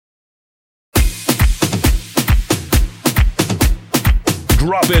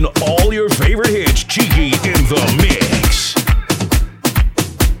dropping all your favorite hits. Cheeky in the mix.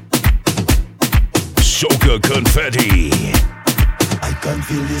 Soca Confetti. I can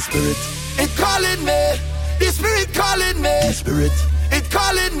feel the spirit. It calling me. The spirit calling me. The spirit. It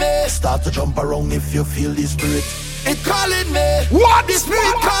calling me. Start to jump around if you feel the spirit. It calling me. What? The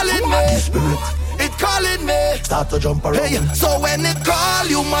spirit calling me. The spirit. It calling me. Start to jump around. Hey, so when it call,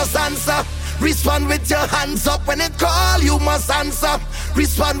 you must answer. Respond with your hands up. When it call, you must answer.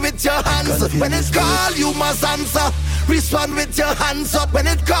 Respond with your hands. When it call, you must answer. Respond with your hands up. When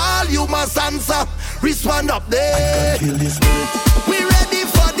it call, you must answer. Respond up there. I can feel the spirit. We ready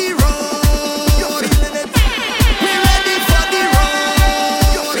for the road. You're feeling it. We ready for the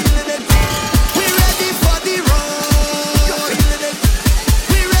road. You're feeling it. We ready for the road. You're feeling it.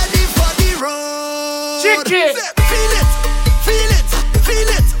 We ready for the road. Chicken. Feel it. Feel it.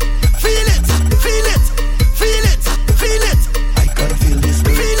 Feel it. Feel it. Feel it. Feel it. Feel it. I can feel the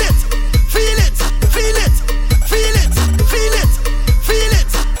spirit. Feel it. Feel it. Feel it. Feel it. Feel it. Feel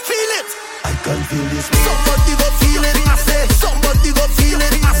it. Feel it. I can feel the spirit. Somebody go feel it, I say. Somebody go feel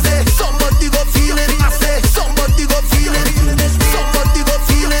it, I say. Somebody go feel it, I say. Somebody go feel it. Somebody go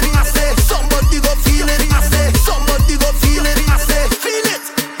feel it, I say. Somebody go feel it, I say. Somebody go feel it, I say. Feel it.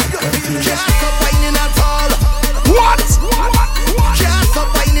 Can't stop whining at all. What? Can't stop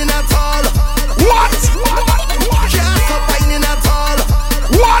whining at all. What? Can't stop whining at all.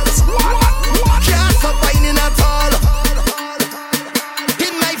 What? Can't stop whining at all.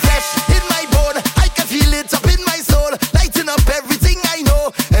 In my flesh, in my bone, I can feel it up in my soul, lighting up everything I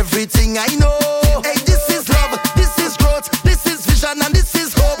know, everything I know. Hey, this is love, this is growth, this is vision, and this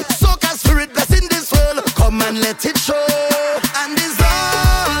is hope. Soca spirit that's in this world, come and let it show. And it's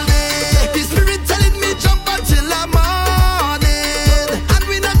all day, the spirit telling me jump until the morning, and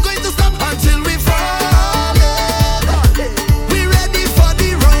we're not going to stop until we fall. We ready for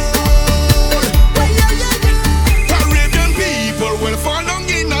the road. Caribbean people will fall down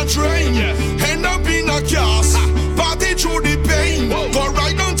in a train, end up in a cast, party through the pain, go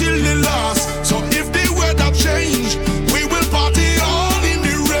right until the last.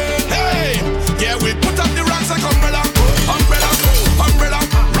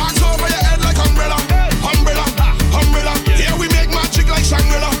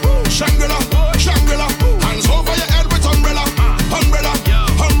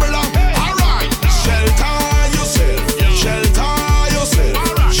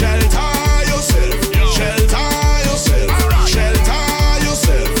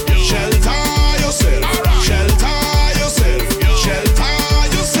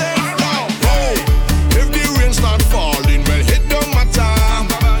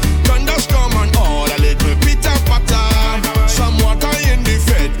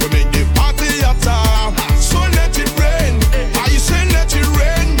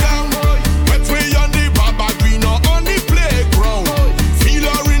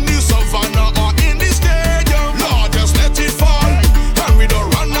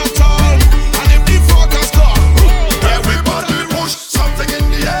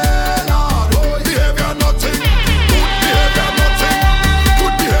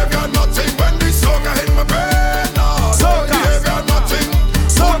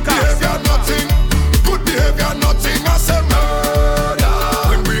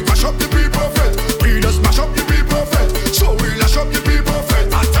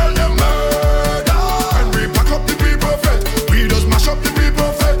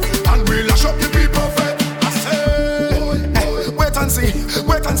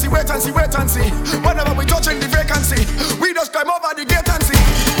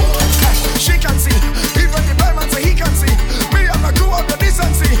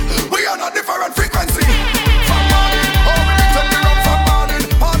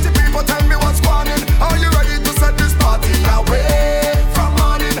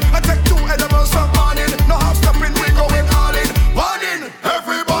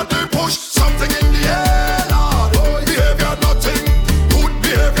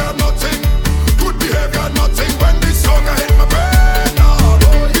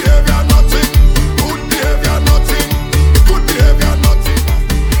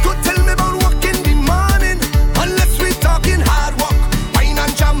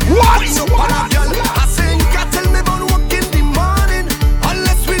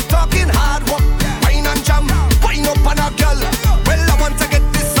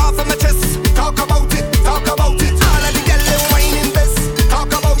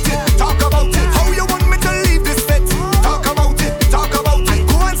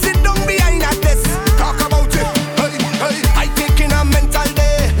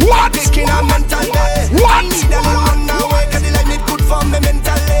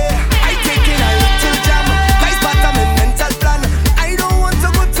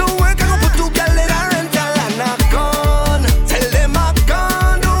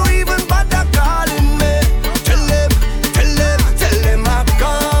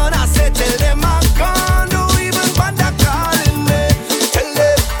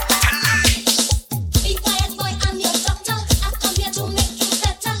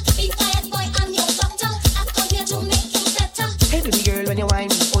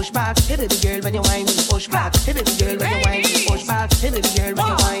 back. Hit it, girl, when you whine, push back. Hit it, girl, when you whine, push back. Hit it, girl, when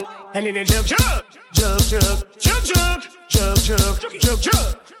you whine. And then jump, jump, jump, jump, jump, jump, jump, jump, jump,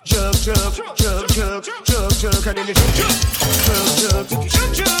 jump, jump, jump, jump, jump, jump, jump, and then jump, jump, jump, jump,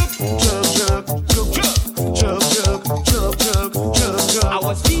 jump, jump, jump, jump, jump, jump, jump, jump. I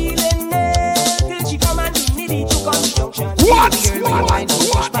was feeling it till she come and give me the juke on the junction. What? Hit it, girl, when you whine,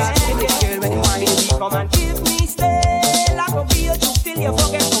 push back. Hit it, girl, when you whine, come and give me stay. Like a real juke till you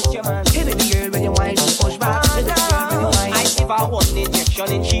forget about your man. Hit it, girl, when you whine, push back. Hit it, girl, when you whine. I give her one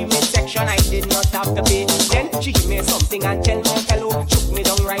injection in she midsection. I did not have to pay. Then she give me something and tell me hello. Shook me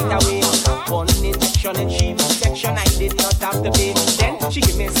down right away. One injection in she midsection. I did not have to pay. Then she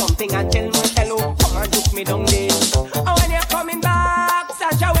give me something and tell me hello. Come and shook me down there. And when you're coming back,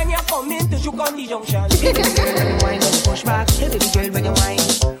 Sasha, when you're coming to shook on the junction. Hit it, girl, when you whine, push back. Hit it, girl, when you whine.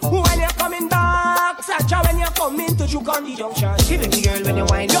 When you're coming back, Sasha, when you're coming to shook on the junction. Hit it, girl, when you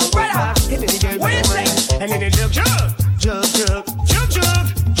whine, push back. Hit it, girl, when you whine. And then jump, jump, jump, jump, jump, jump,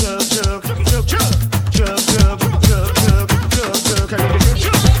 jump, jump, jump, jump, jump, jump, jump, jump, jump, and then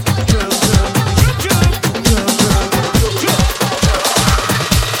jump, jump, jump, jump, jump, jump, jump.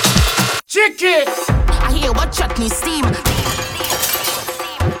 Chicken. I hear what chutney steam.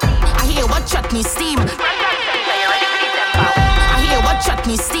 I hear what chutney steam. I hear what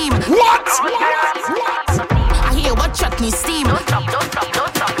chutney steam. What? I hear what chutney steam. I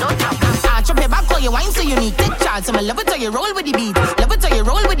chop your back for your wine so you need take charge. So I love it till you roll with the beat. Love it till you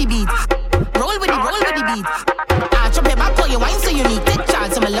roll with the beat. Roll with the beat. I chop your back for your wine so you need take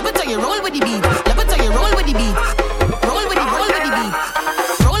charge. So I love it till you roll with the beat. Love it till you roll with the beat. Roll with the beat.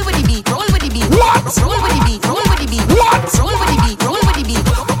 Roll with the beat. Roll with the beat. What? Roll with the beat. Roll with the beat. What? Roll with the beat. Roll with the beat.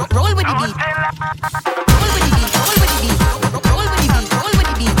 Roll with the beat. Roll with the beat. Roll with the beat. Roll with the beat. Roll with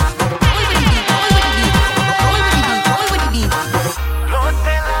the beat. Roll with the beat. Roll with the beat. Roll with the beat. Roll with the beat.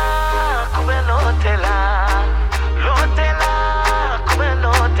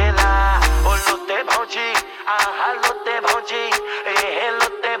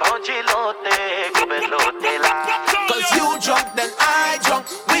 Cause you drunk, then I drunk.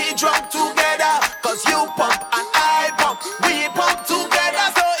 We drunk together. Cause you pump and I pump. We pump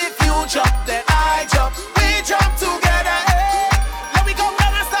together. So if you jump, then I jump. We jump together. Hey. Let me go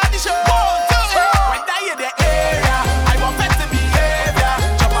when I start the show. When I hear the area, I want better behavior.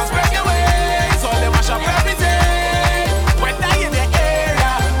 Jump and spread your wings, so they mash up everything. When I hear the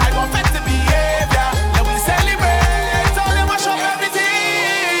area, I want better behavior. Let we celebrate, so they mash up everything.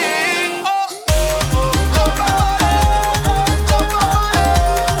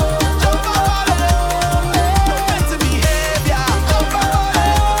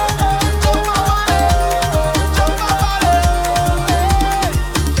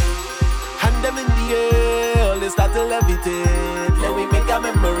 Hand them in the air, all they start to levitate. Let we make a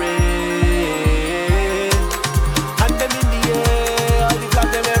memory. Hand them in the air, all they flap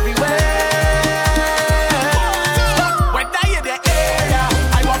them everywhere. When I hear the area,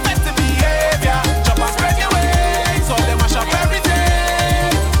 I want better behavior. Jump and spread your wings, so they mash up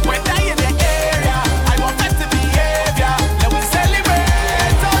everything. When I hear the area, I want better behavior. Let we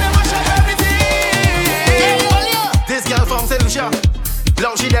celebrate, so they mash up everything. This girl from St. Lucia,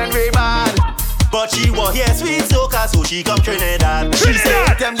 long she done very bad, but she was here sweet soca, so she come Trinidad. She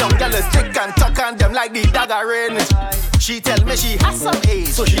said them young girls stick and tuck on them like the dagger in. She tell me she has some age,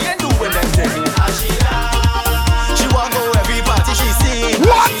 so she ain't doing them things. She want go every party she see.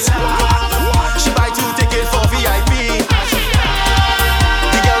 What? She buy 2 tickets for VIP.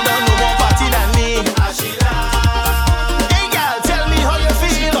 The girl don't know more party than me. Hey girl, tell me how you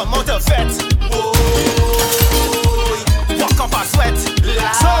feel. I'm out of fete. Walk up a sweat.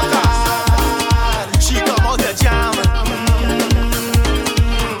 Soca. She come out the jam.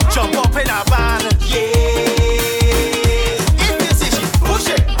 Jump up in a van. Yeah. If you see she push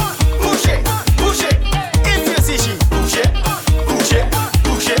it, push it, push it. If you see she push it, push it,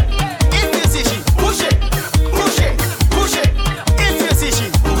 push it. If you see she push it, push it, push it. If you see she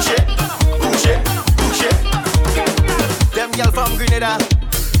push it, push it, push it. Them girl from Grenada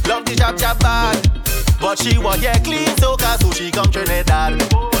love the jab bag, but she want get clean soca, so she come Trinidad.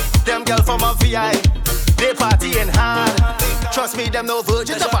 Them girl from a VI, they partying hard. Trust me, them no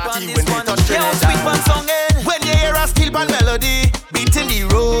virgins to party when they touch Trinidad. When you hear a steel band melody, beating the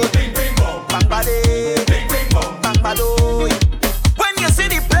road, bang body, bang bado. When you see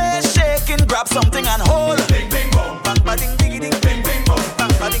the place shaking, grab something and hold. Bang bading diggy ding,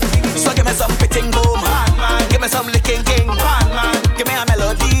 bang bading diggy. So give me some pitting boom, give me some licking king, give me a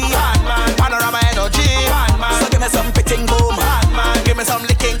melody, panorama energy. So give me some pitting boom, give me some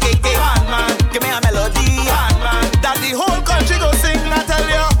licking king, give me a melody. That the whole country go sing. I tell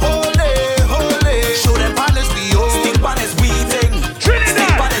you, hold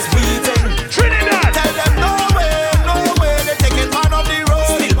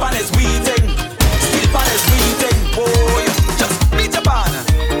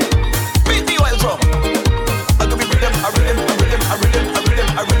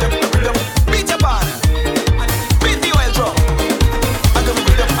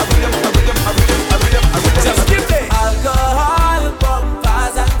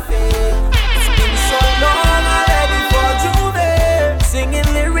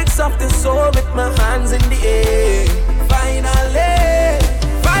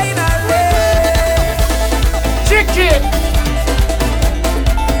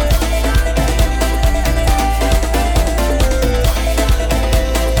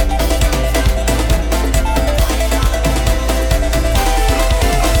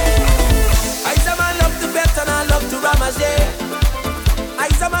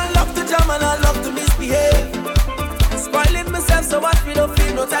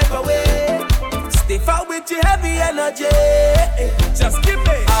with your heavy energy. Just give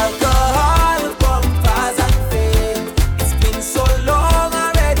me alcohol, bumpers and fame. It's been so long,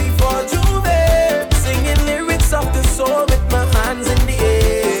 I'm ready for Juve. Singing lyrics of the soul with my hands in the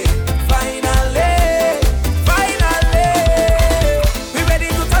air. Finally, we ready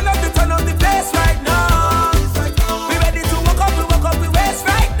to turn up the place right now. We ready to walk up the waist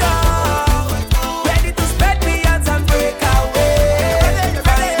right now. Ready to spread the hands and break away.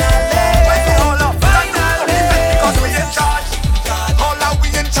 Because we in charge. All out we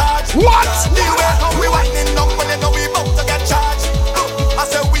in charge. What? The way how we winding down when they know we about to get charged. I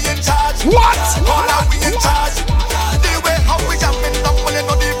said we in charge. What? All out we in charge. The way how we jumping down when they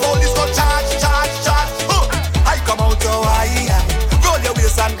know the police go charge. I come out to high, roll your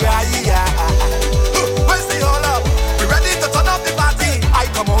waist and cry. Where's the all up? We ready to turn up the party. I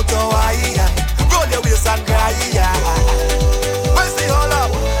come out to high, roll your waist and cry. Where's the all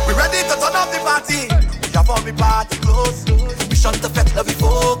up? We ready to turn up the party. We have all the party close. We shut the fete, now we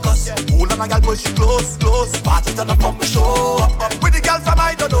focus. Hold on a girl, push you close. Party turn up from the show up. With the girl from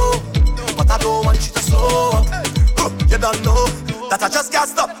I don't know, but I don't want you to slow up. You don't know that I just can't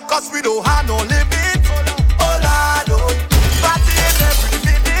stop, cause we don't have no limit. Oh Lord, party is every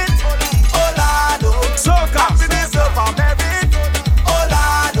minute. Oh Lord, Soca, we deserve our merit. Oh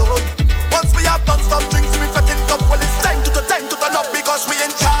Lord, once we have done some drinks, we fetting up. Well, it's time to turn up because we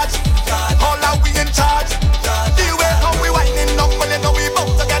in charge. All out we in charge. The way how we winding up when they know we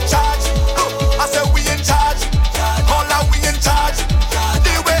about to get charged. I said we in charge. All out we in charge.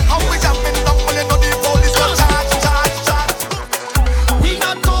 The way how we jumping up when they know the police go charge. We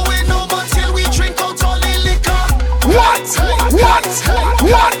not going no more till we drink out all the liquor. What?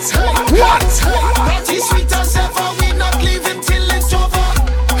 Party sweet as ever, we not leaving till it's over.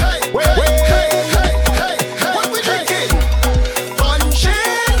 Hey, what we drinking?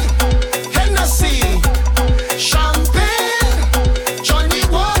 Punching, Hennessy, champagne, Johnny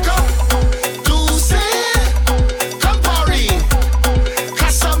Walker, Douce, Campari,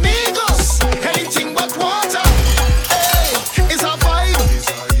 Casamigos, anything but water. Hey, it's a vibe.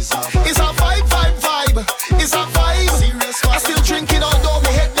 It's a vibe. It's a vibe. I still drinking although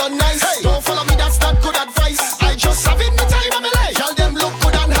my head done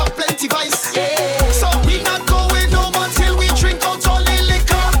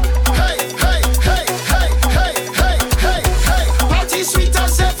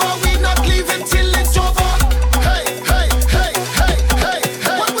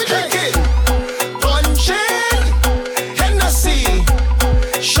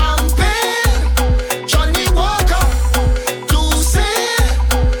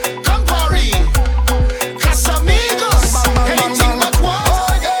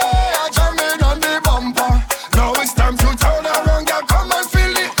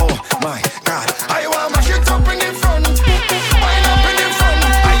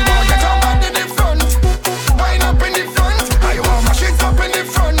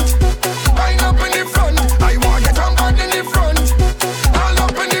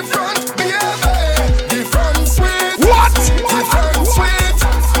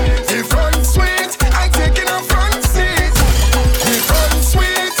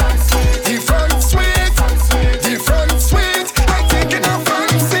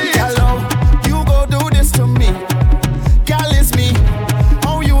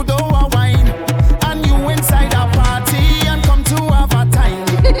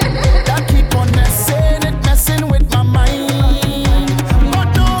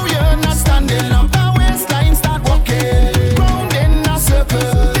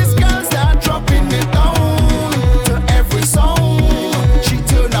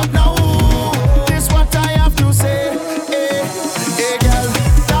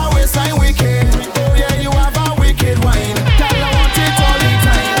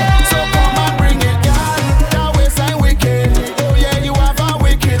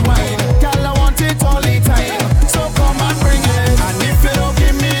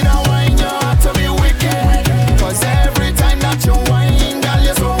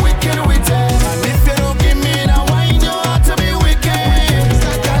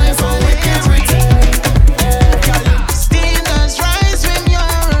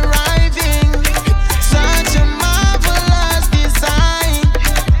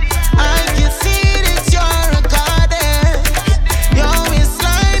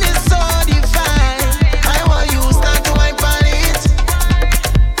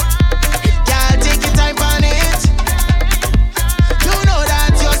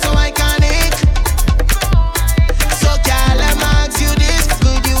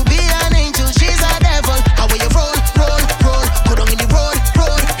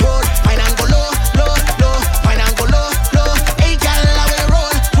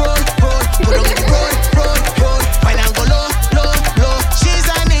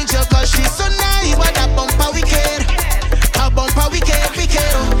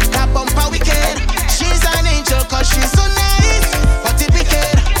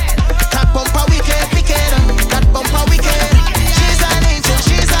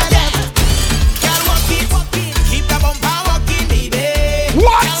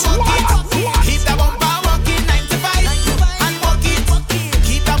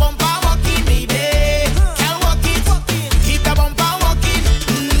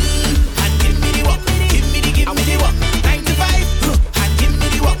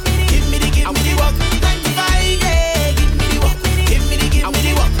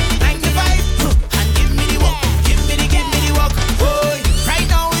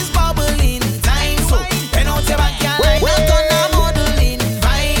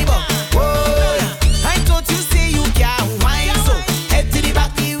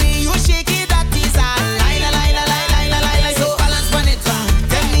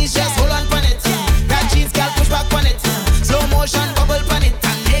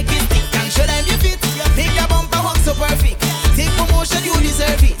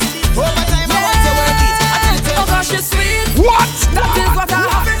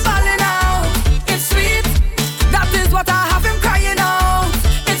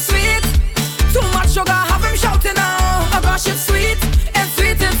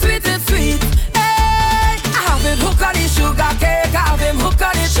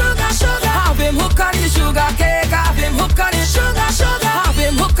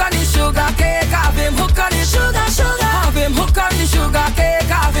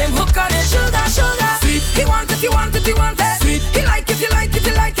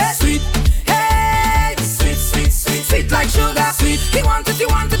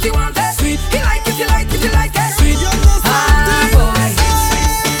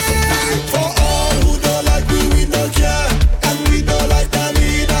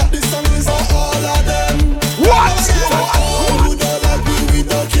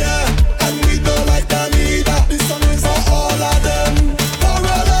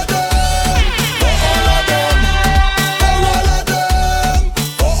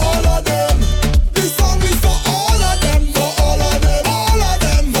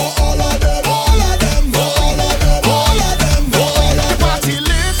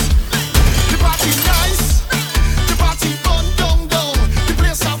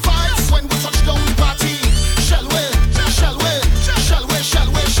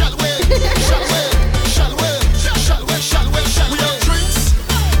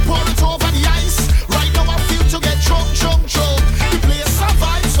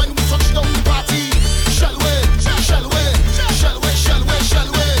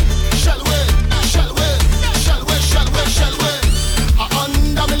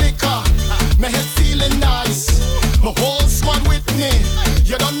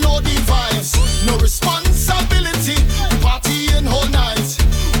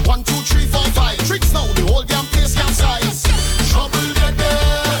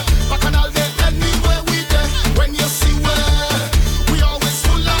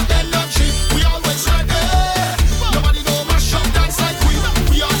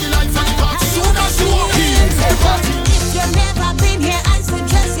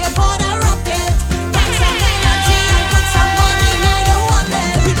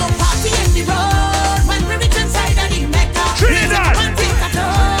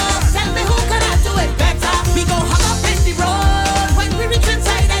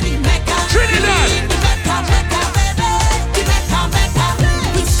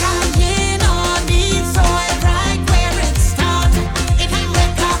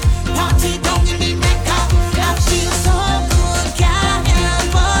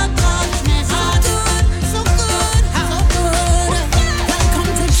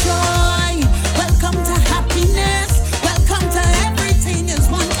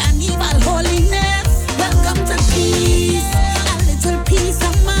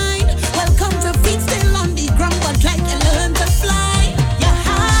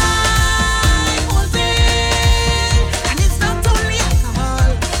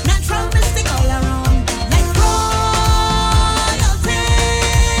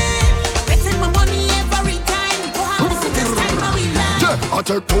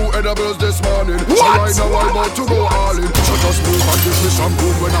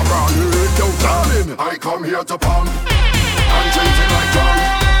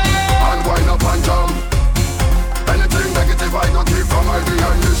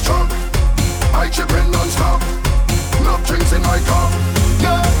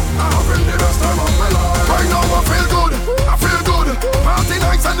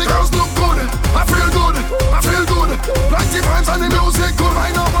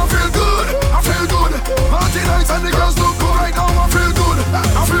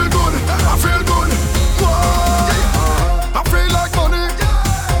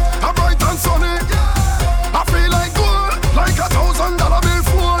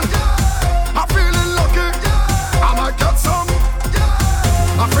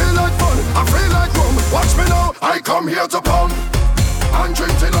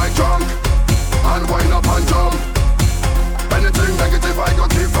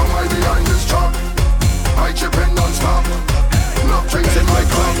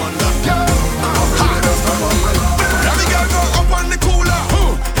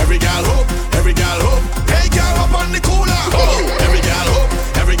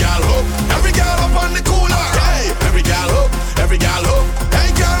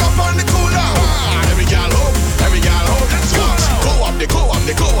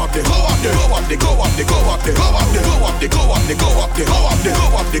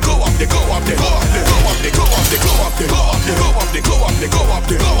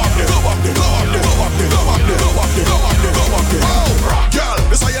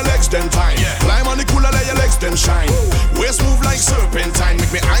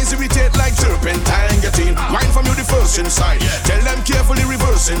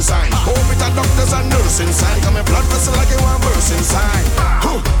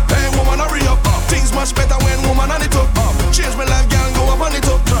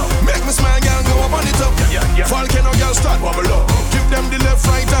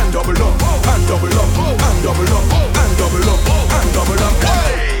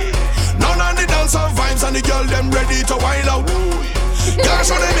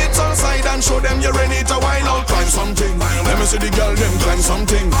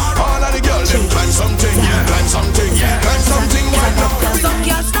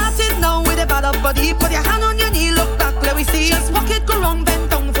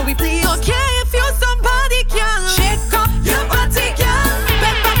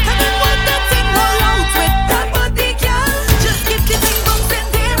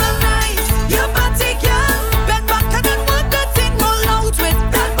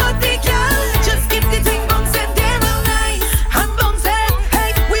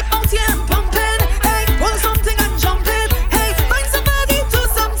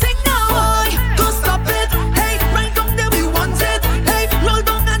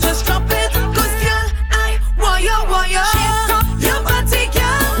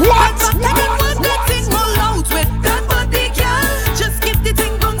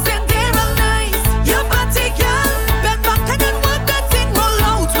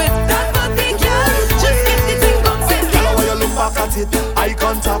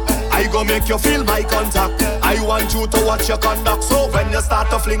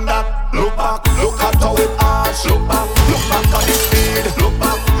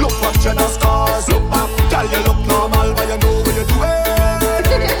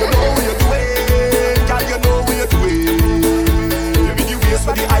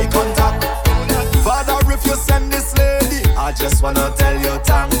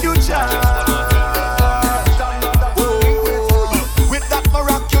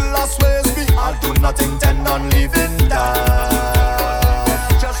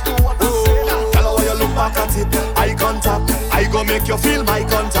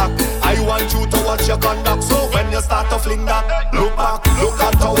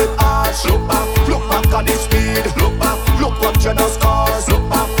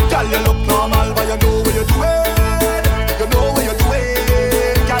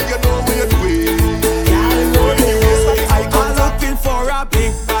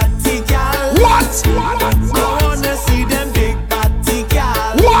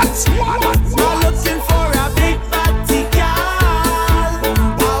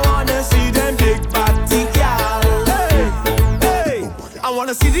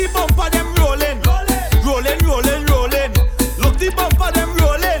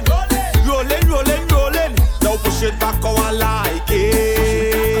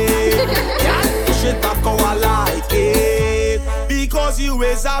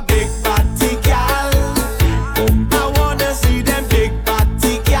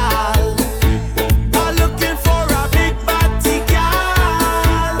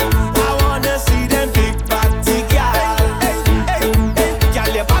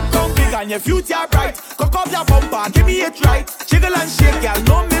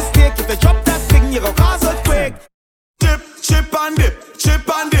you drop that thing, you go cause earthquake. Chip, chip and dip, chip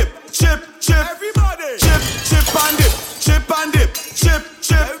and dip, chip, chip. Everybody. Chip, chip and dip, chip and dip, chip,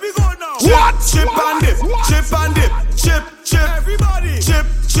 chip. Here we go now. What? Chip and dip, chip and dip, chip, chip. Everybody. Chip,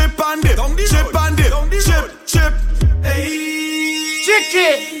 chip and dip, chip and dip, chip, chip. Hey,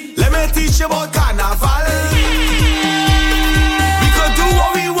 chicken. Let me teach you about carnival. We could do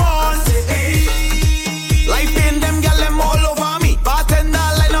what we want. Like paying them gyal them all over me. Bartender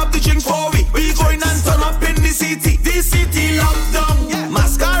line up the drink for we. We going and turn up in the city. The city locked down. Yeah.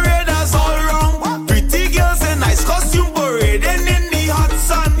 Masqueraders all wrong. Pretty girls in nice costume parading in the hot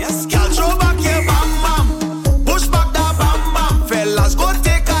sun. Yes. Gyal throw back your bam bam. Push back the bam bam. Fellas go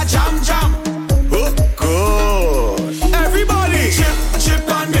take a jam jam. Oh good. Everybody chip chip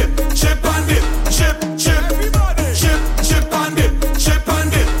and dip, chip and dip, chip chip. Everybody chip chip and dip, chip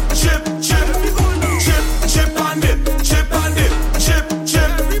and dip, chip chip. Chip chip and dip, chip and dip, chip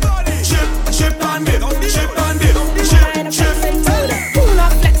chip. Everybody chip chip and dip, chip and dip, chip chip. Who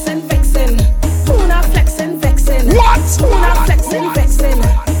not flexing, vexing? Who not flexing, vexing? What? Who not flexing, vexing?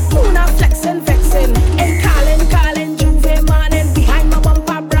 Who not flexing, vexing? And calling, Juve morning. Behind my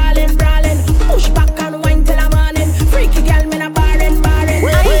bumper, brawling. Push back and wine till I'm morning. Freaky girl, me na barren.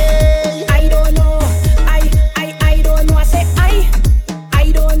 I don't know. I don't know. I say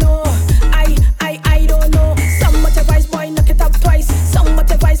I don't know. I don't know. Some much advice, boy, knock it up twice. Some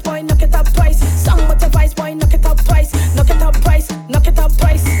much advice, boy, knock it up twice. Some much advice, boy, knock it up twice. Knock it up twice. Knock it up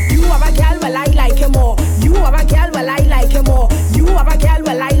twice. You have a girl, well I like him more. You have a girl, well I like him more. You have a girl,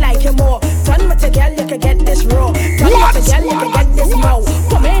 well I like him more. Turn with a girl, you can get this raw. Turn with a girl, you can get this mow.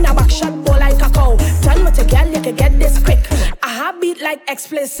 Come in a back shot, boy like a cow. Turn with a girl, you can get this quick. A heartbeat like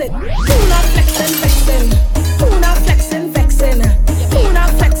explicit. Who not flexing, vexing? Who not flexing, vexing? Who not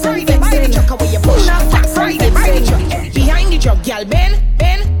flexing, vexing? Who not flexing, vexing? Behind the truck, girl, bend,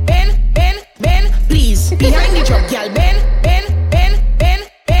 please. Behind the truck, girl, bend,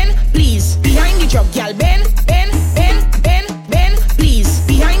 please. Behind the truck, girl, bend, please.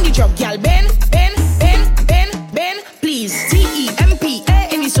 Behind the truck, girl, bend, please.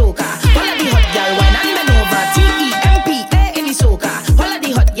 TEMPA in the soca. All of the hot girl, wine and bend over. TEMPA in the soca. All of the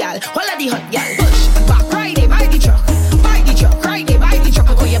hot girl, push back, ride it by the truck, ride it by the truck,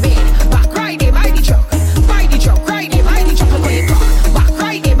 go your bed. Back, ride it by the truck, ride it by the truck, go your clock. Back,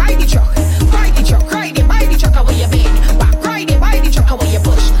 ride it by the truck, ride it by the truck, go your bed. Back, ride it by the truck, go your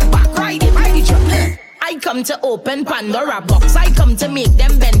push. Back, ride it by the truck. I come to open Pandora box. I come to make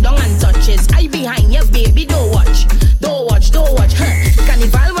them bend down and touches. I behind you, baby, don't watch.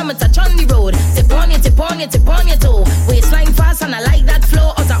 Carnival when me touch on the road. Tip on your toe. Waistline fast and I like that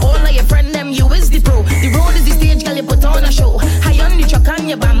flow. Out of all of your friend them, you is the pro. The road is the stage, girl, you put on a show. High on the truck and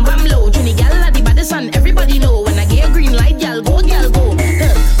you bam bam low. Trini girl at the baddest and everybody know. When I get a green light, girl, go.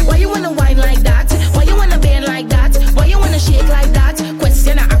 Why you wanna whine like that? Why you wanna bend like that? Why you wanna shake like that?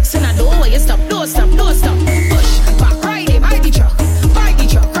 Question I ask and I don't. Why you stop? Don't stop. Push back, ride it by the truck, ride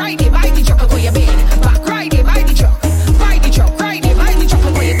it by the truck, go your bed. Back, ride it by the truck, ride it by the truck,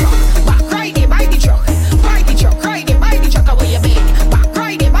 go your clock. Back, ride it by the truck, ride it by the truck, go your bed. Back,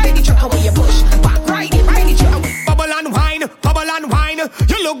 ride it by the truck, go your push. Back, ride it by the truck. Bubble and wine.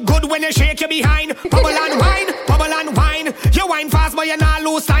 You look good when you shake your behind. Bubble and wine. You wine fast, but you not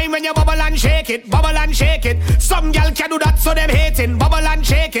lose time when you bubble and shake it. Some girl can do that, so them hating. Bubble and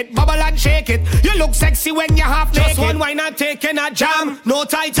shake it. You look sexy when you half naked. Just one wine and taking a jam. No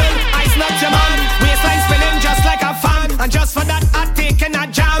title, ice not your man. Waistline spinning just like a fan. And just for that, I taking a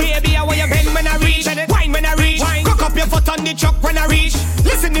jam. Baby, I want you bend when I reach. Wine when I reach. Cock up your foot on the truck when I reach.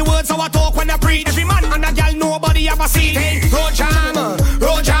 Listen the words how I talk when I preach. Every man and a girl, nobody ever see. Hey, road jam.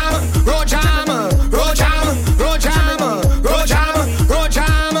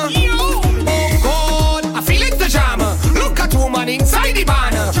 Inside the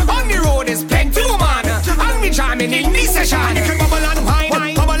barn, on the road is plenty of man. And me jamming in this session. You can bubble and wine.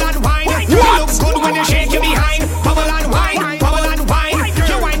 You look good when you shake your behind. Bubble and wine.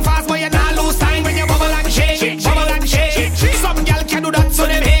 You wine fast, but you not lose time when you bubble and shake it. Some girl can do that, so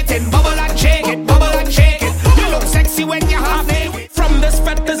them hating. Bubble and shake it. You look sexy when you half naked. From this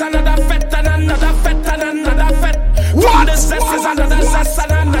fete is another fete and another fete and another fete. From this zest is another zest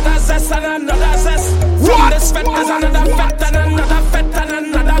and another zest and another zest. From this fete is another fete and another fete and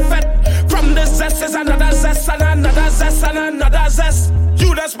another fete. From this zest is another zest and another zest and another zest.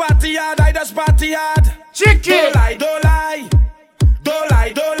 You just party hard, I just party hard. Chicken. Don't lie.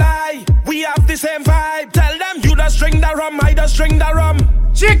 We have the same vibe. Tell them you just drink the rum, I just drink the rum.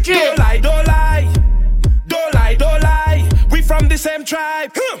 Chicken. Don't lie. We from the same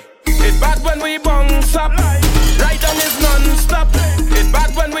tribe. It's bad when we bounce up. Right on is non-stop. It's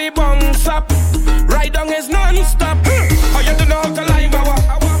bad when we bounce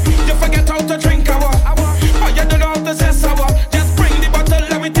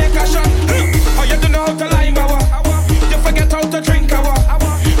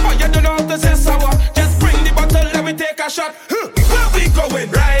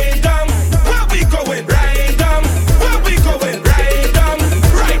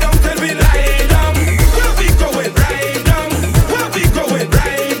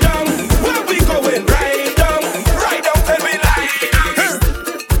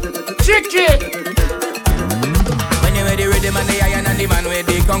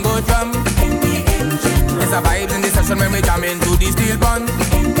fun.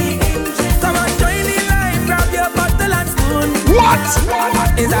 Come on, join the line, grab your bottle and spoon. What?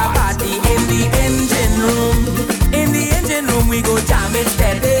 It's a party in the engine room. In the engine room we go jam it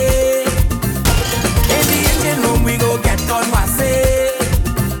steady. In the engine room we go get on wassy.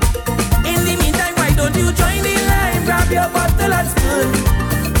 In the meantime, why don't you join the line, grab your bottle and spoon,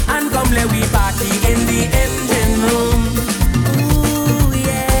 and come let we party in the engine room. Ooh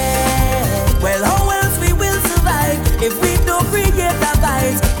yeah. Well, how else we will survive if we don't create a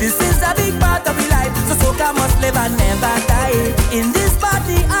vibe? This is a big part of the life, so soca must live and never die. In this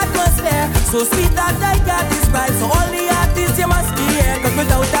party atmosphere, so sweet that I can't describe. So all the artists you must be here, cause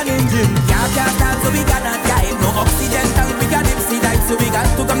without an engine can't start, so we cannot dive. No oxygen tank, we can dipsy dive. So we got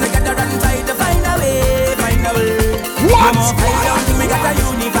to come together and try to find a way, find a way. What? No more high down till we got a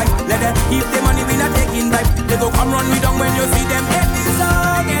unify. Let them keep the money, we not taking bribe. They go come run we down when you see them hit this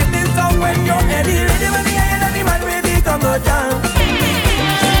song when you're ready. Ready when the iron and the man will be come go down.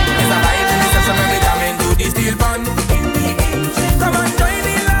 It's a vibe in the session when we come into the steel pan. Come on, join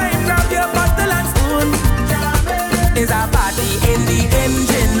the line, grab your bottle and spoon. It's a party in the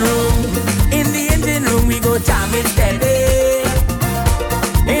engine room. In the engine room we go jam it steady.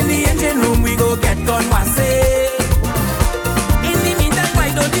 In the engine room we go get on wassy. In the meantime, why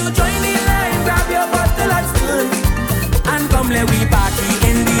don't you join the line, grab your bottle and spoon, and come let we party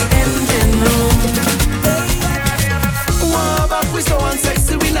in the engine room. Wow, but we so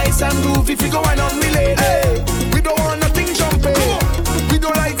unsexy, we nice and groovy. If we go on we lady, we don't want nothing jumping. We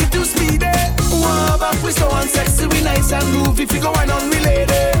don't like it too speedy. Wow, but we so unsexy, we nice and groovy. If we go on we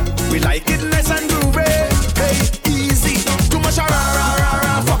lady, we like it nice and groovy. Hey, easy, too much rah rah rah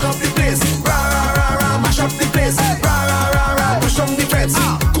rah, fuck up the place. Rah rah rah rah, mash up the place. Rah rah rah rah, push on the fence.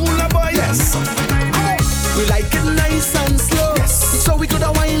 Cooler boy, yes. We like it nice and slow, yes. So we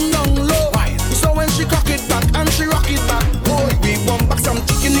coulda wind down low. So when she cock it back and she rock it back, boy, we want back some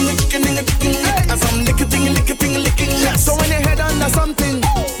chicken, and some licking, yes. So when you head under something,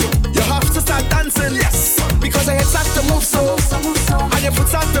 you have to start dancing, yes. Because your head starts to move so, and your foot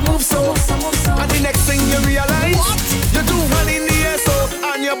starts to move so, and the next thing you realize, you're two hand in the air so,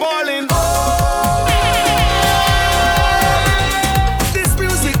 and you're balling. Oh, this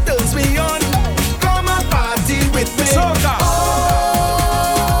music turns me on. Come and party with me. Soca.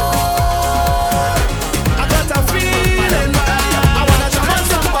 I got a feeling, I wanna jump on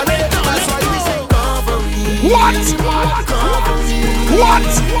somebody. That's why we say Groovy. What?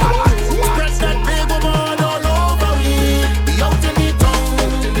 Spread that big woman all over me. We out in the town,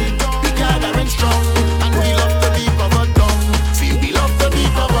 we gathering strong, and we love the beat of a drum. See, we love the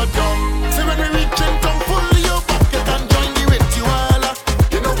beat of a drum. See, when we reach in town, pull your pocket and join the ritual.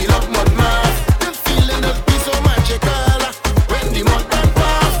 You know we love mud math. The feeling will be so magical. When the mud and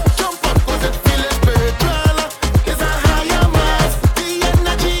pass, jump up 'cause it feels spiritual. It's a higher mass. The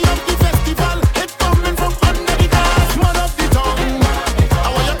energy of the festival, it's coming from under the glass. Mud of the tongue. I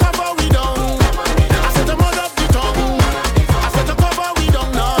want you cover we down. I said the mud up the tongue. I said to cover we down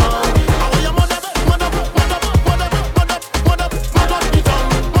now. I want you mud up the tongue. Mud up the tongue.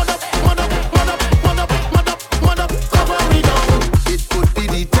 Cover we down. It could be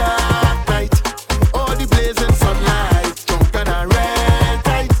the dark night or the blazing sunlight, drunk and a red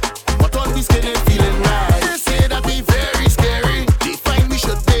tight, but all we skin ain't feeling right. They say that we very scary. They find we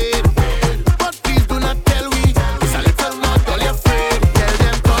should bid, but please do not tell we. It's a little mud, all you're afraid. Tell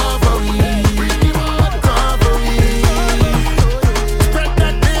them cover we, cover we. Spread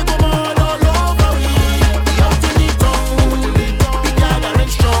that big woman all over we. We out in the town, we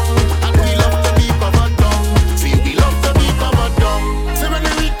gathering strong, and we love the beat of a drum. See, we love the beat of a drum. See, when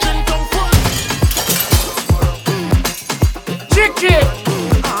we reach in town full. Chicky.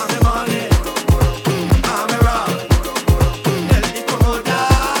 I'm a money, I'm a rock. Tell the promoter,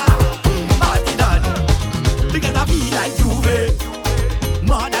 party done. Because I feel like Groovy,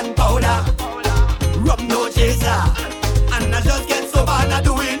 more than powder, rum no chaser. And I just get sober and I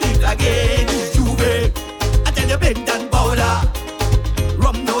doing it again. It's Groovy, I tell you bent and powder,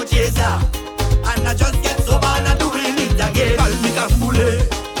 rum no chaser. And I just get sober and I doing it again. Call me Kambule,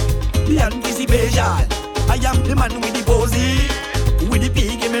 the anticipation. I am the man with the posy, with the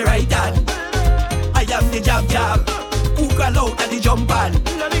pig in my right hand. I am the jab, who call out at the jump man.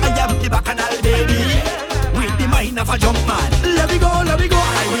 I am the bacchanal baby, with the mind of a jump man. Let me go, I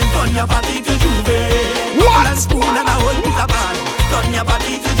will turn your body to Groovy. What? And spoon and a whole piece of pan. Turn your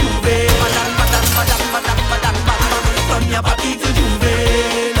body to Groovy. Turn your body to Groovy,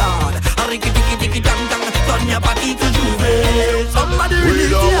 Lord. Rikki-tikki-tikki-dang-dang. Turn your body to Groovy. Somebody We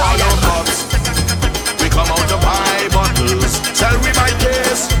release don't want the no iron. cups. We come out to buy bottles. Tell we my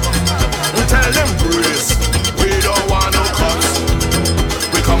case. Tell them brace. We don't want no cups.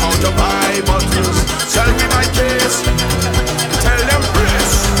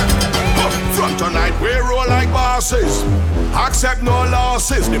 accept no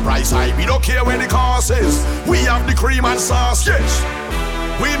losses. The price high, we don't care where the cost is. We have the cream and sauce, yes.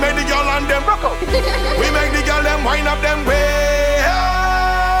 We make the girl and them rock up. We make the girl them wind up them waist.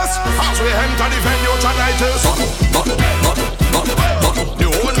 As we enter the venue tonight is the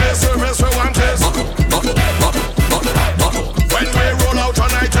only service we want is when we roll out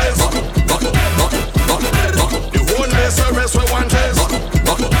tonight is the only service we want is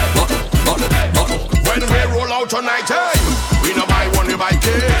when we roll out tonight. Hey, we no buy one, we buy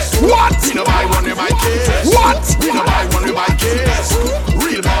case. What? We no buy one, we buy case. What? We no buy one, we buy case.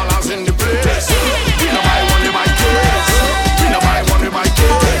 Real ballers in the place. We no buy one, we buy case. We no buy one, we buy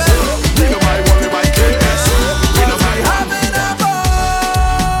case. We no buy one, we buy case. We no buy having a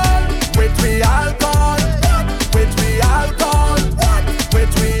ball with we alcohol, with we alcohol,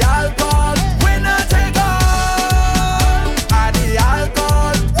 with we alcohol. We not take all of the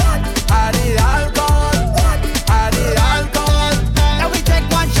alcohol, of the alcohol, of the alcohol. Now we take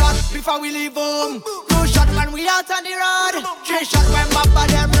one shot before we leave home. 2 shots when we out on the road. 3 shots when Papa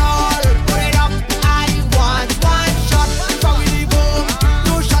them roll. Put it up, I want 1 shot before we leave home.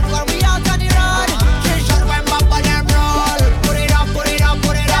 2 shots when we out on the road. 3 shots when Papa them roll. Put it up, put it up,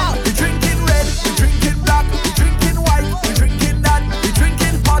 put it up. We drinking red, we drinking black, we drinking white, we drinking that, we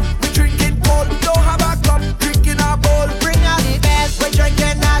drinking hot, we drinking cold. Don't have a cup, drinking a bowl. Bring out the best, we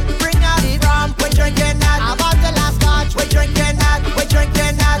drinking that. Bring out the rum, we drinking that. About the last scotch, we drinking that. We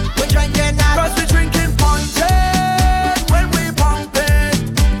drinking that, we drinking that. Cause we drinking punches when we pumping.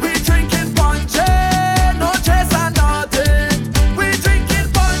 We drinking punches, no chase and nothing. We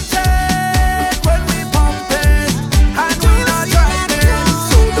drinking punches when we pumping, and we not driving.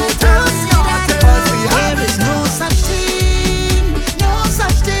 So don't tell me nothing. There is no such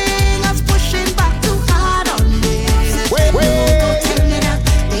thing as pushing back too hard on this. No, don't tell me that.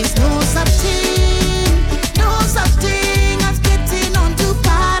 There's no such thing as getting on too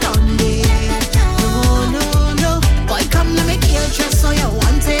hard on this. No. Boy, come let me kill just so you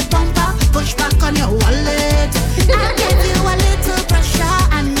want a bumper. Push back on your wallet. I'll give you a little pressure.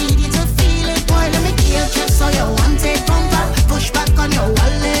 I need you to feel it. Boy, let me kill just so you want a bumper. Push back on your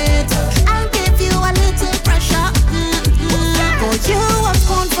wallet. I'll give you a little pressure. Boy, you was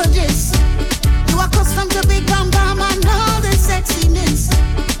born for this. You are accustomed to big bam bam and all the sexiness.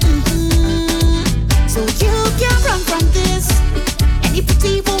 So you can't run from this. Any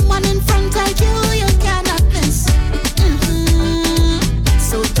pretty woman in front of you, you cannot miss.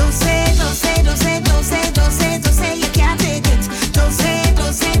 So don't say you can't take it. Don't say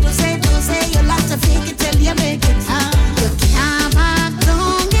you'll have to fake it till you make it. You can't back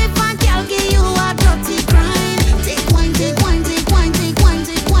down if a girl give you a dirty grind. Take one.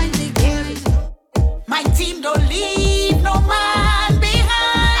 My team don't leave no man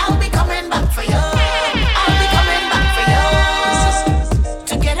behind. I'll be coming back for you.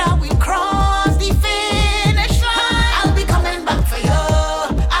 Together we cross the finish line. I'll be coming back for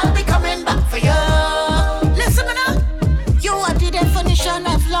you. Listen me now. You are the definition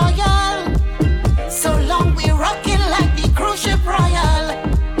of loyal. So long we rocking like the cruise ship royal.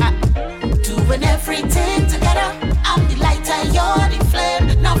 Doing everything together. I'm the lighter, you're the flame.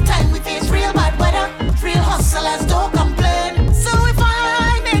 Enough time we face real bad weather. Real hustlers don't complain. So if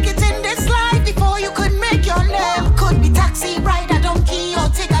I make it in this life before you could make your name, could be taxi, ride a donkey or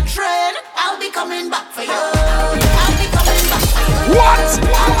take a train, I'll be coming back for you. I'll be coming back for you. What?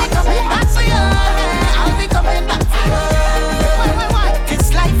 I'll be coming back for you. I'll be coming back for you. Why?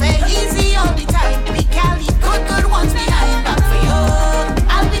 This life ain't easy all the time. We can't leave good ones behind. Back for you.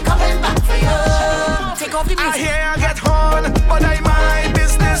 I'll be coming back for you. Take off the I music. hear I get horn, but I mind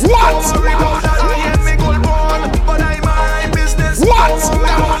business. What? Don't worry about that. I hear me gold born, but I mind business. What? Don't worry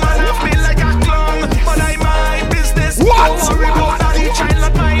about man, I feel like a clown, but I mind business. What? Don't worry about that. The child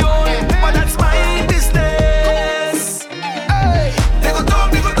not my own, but that's my business. Hey, they go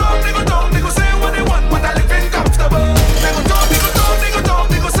talk, they go say what they want, but I live in comfortable. They go talk,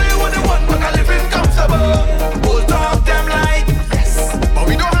 they go say what they want, but I live in comfortable. Bull talk them like yes, but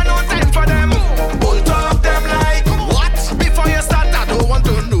we don't have no time for them. Bull talk them like what? Before you start, I don't want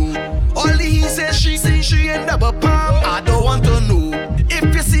to know. All the he says, she ain't double palm. I don't want to know.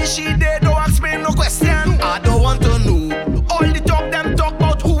 If you see she there, don't ask me no question. I don't want to know. All the talk them talk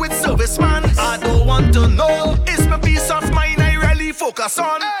about who is serviceman. I don't want to know. It's my peace of mind I really focus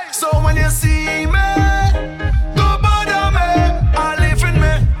on. So when you see me, don't bother me. I live in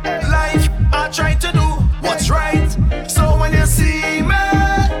me life. I try to do what's right. So when you see me,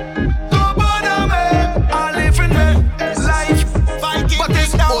 don't bother me. I live in me life. But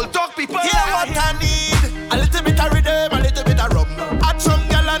this old talk people. Hear what I need. A little bit of rhythm, a little bit of rum. Add some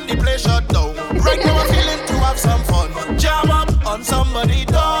girl and the play shut down. Right now I'm feeling to have some fun. Jam up,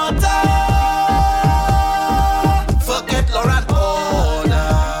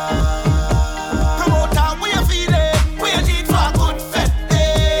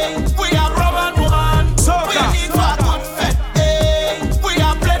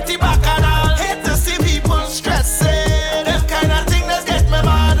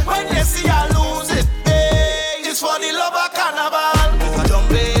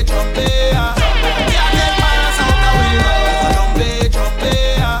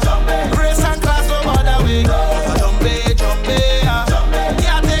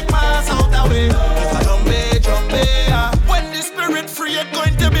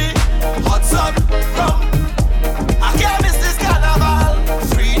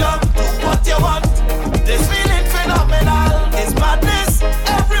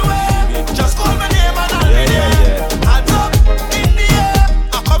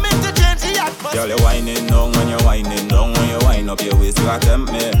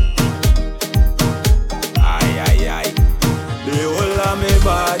 me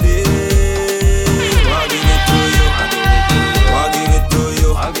body. I'll give it to you. I'll give it to you.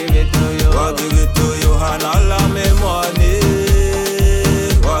 I'll give it to you. I'll give it to you. And all of me money.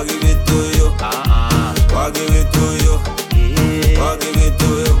 I'll give it to you. I'll give it to you. I'll give it to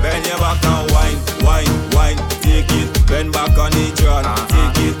you. Bend your back and wine, wine, wine. Take it. Bend back on the drum.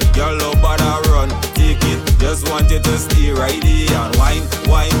 Take it. Your love bother run. Take it. Just want you to stay right here and wine,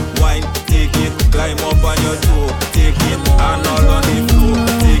 wine, wine. Take it. Climb up on your toe. Take it. And all on the floor.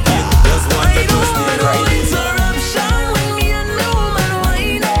 Take it. Just want you to stay right here. Interruption when me and my woman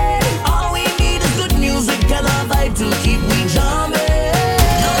whining. All we need is good music and a vibe to keep we jamming.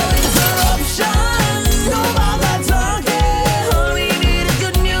 No interruption, no bother talking. All we need is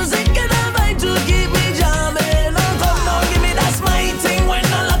good music and a vibe to keep we jamming. No come now, give me that's my thing. When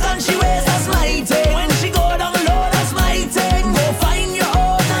I look and she wears, that's my thing. When she go down low, that's my thing. Go find your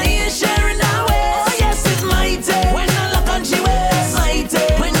own, I ain't sharing that way. Oh yes, it's my thing. When I look and she wears, my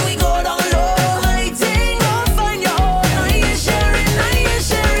thing. When we go down low, my thing. Go find your own, I ain't sharing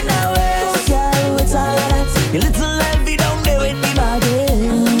that way. Oh girl, it's all right. Your little heavy down there with me body.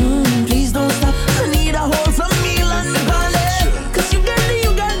 Please don't stop. I need a hold from me and me body. Cause you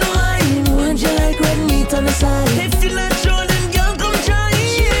got no line. Would you like red meat on the side? If you're not sure, then girl, come try.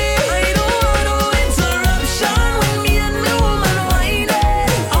 I don't want no interruption when me and my woman whining.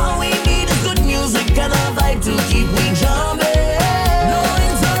 All we need is good music and a vibe to keep we jamming. No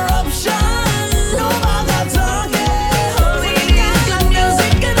interruption, no bother talking. All we need is good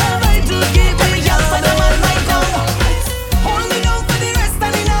music and a vibe to keep we jamming. Hold me down for the rest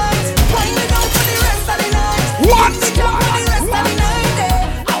of the night. Wind me down for the rest of the night. What? Give me jump for the rest of the night.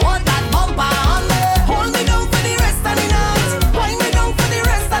 I want that bumper on me. Hold me down for the rest of the night. Wind me down for the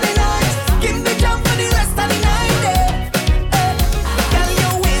rest of the night. Give me jump for the rest of the night. Girl,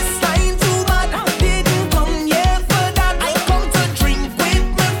 your waistline too bad. Didn't come here for that. I come to drink with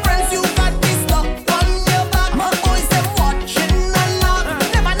my friends. You got this stuck on your back. My boys them watching and laugh.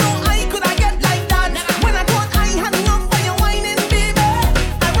 Never know I could I get like that. When I thought I had enough for your whining, baby,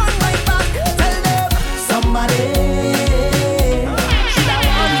 I run right back. Tell them somebody should I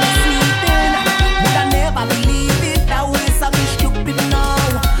want me sleeping? Would I never believe it? That way some be stupid now.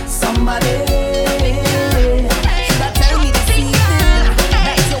 Somebody should I tell me the secret?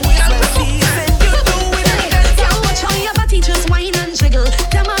 That's your waist well seasoned. You do it again. Yeah, watch how your body just whine and jiggle.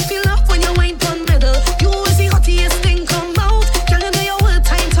 Them I feel love when you whine pon middle. You always the hottest thing come out. Girl, you know your whole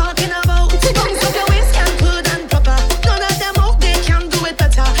time talking about. Bounce up your waist, can good and proper. None of them out there can do it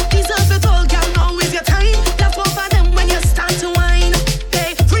better. Deserve it all, girl, now is your time. That's one for them when you start to whine.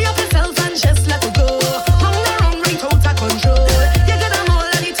 Hey, free up yourself and just let it go. Pound around right out of control. You get them all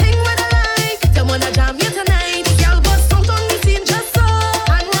anything when I like. Them wanna jam you tonight. Girl, bust out on the scene just so.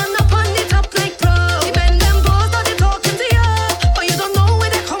 And run up on the top like pro. The bend them boys, now they talking to you. But you don't know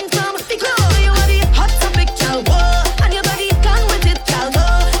where they come from. Because you are the hot topic, girl, whoa. And your body gone with it, girl, go.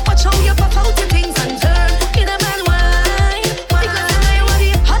 Watch how you pop out your things and turn. Get a man wine. Because you are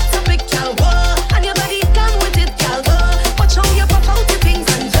the hot topic, girl, whoa. And your body gone with it, girl, go. Watch how you pop out your things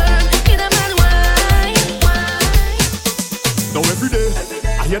and turn. Get a man wine. Now every day,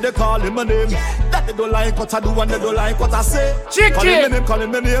 I hear they calling my name. That they don't like what I do and they don't like what I say.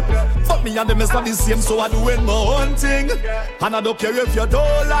 Calling my name. Fuck me and them is not the same, so I doing my own thing. And I don't care if you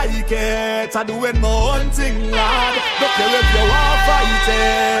don't like it. I doing my own thing, lad. Don't care if you want fight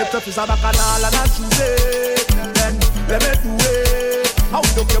it. If it's a bacchanal and I choose it, then let me do it. I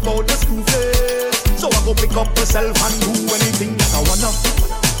don't care about the school face. So I go pick up myself and do anything that I wanna.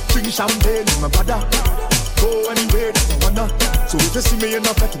 Drink champagne with my brother. Go anywhere that I wanna. So if you see me in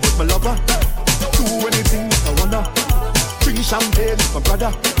a fete with my lover, do anything that I wanna. Drink champagne with my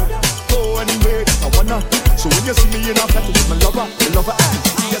brother. Go anywhere that I wanna. So when you see me in a fete with my lover,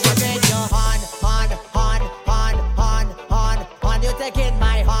 Yes, I get your horn. You taking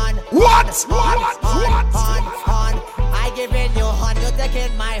my horn. What? I giving you horn. You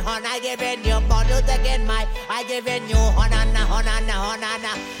taking my horn. I giving you horn. You taking my. I giving you horn.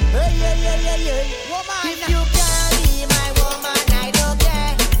 Hey, woman. If you can't be my woman, I don't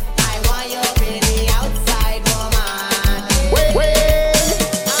care. I want you really outside, woman. Wait.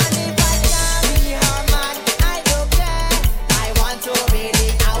 And if I can't be her man, I don't care. I want to be the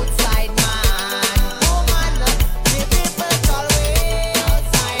outside man. Woman, the people call me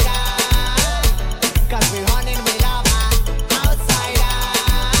outsider. Cause we running with lover, outsider.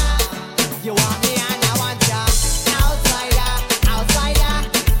 You want me and I want ya, outsider.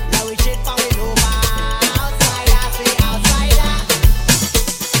 Now we shit for we over, outsider.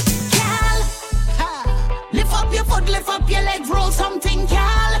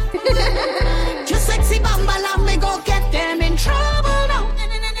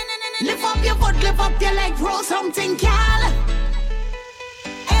 lift up your leg, roll something, gal.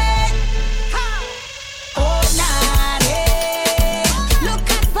 Hey, ha. Oh, nah, hey. Look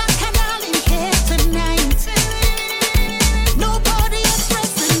at Bacchanal in here tonight. Nobody is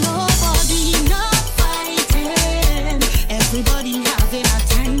stressing, nobody not fighting. Everybody having a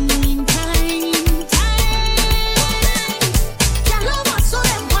time. Gal, what's so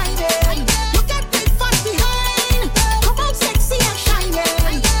them whining? Look at big fun behind. Come on, sexy and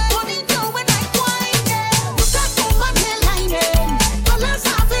shining. Body glowing like wine. Look at woman hairlining. Fellas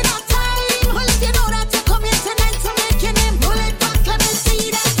having a time. Well, if you know that you come here tonight to make your name, pull it back, let me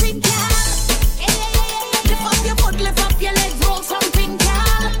see that thing, gal. Lift up your foot, lift up your legs, roll something,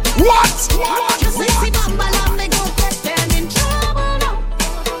 gal. What? You sexy bambala, me go get them in trouble now.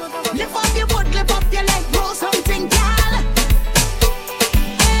 Lift up your foot, lift up your leg, roll something, gal.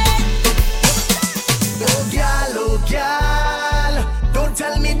 Oh girl, don't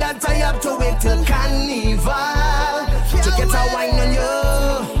tell me that I have to wait till carnival to get a wine on you.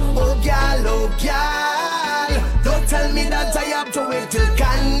 Oh girl, don't tell me that I have to wait till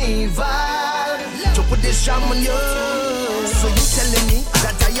carnival to put this jam on you. So you telling me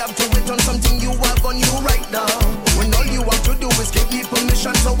that I have to wait on something you have on you right now, when all you want to do is give me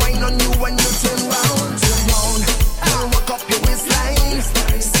permission to wine on you when you turn round. Girl, walk up your waistline,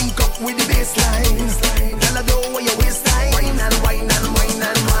 sync up with the baseline. Girl, I know where your waistline. Wine and wine and wine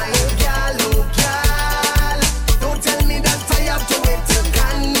and wine. Oh girl, don't tell me that I have to wait till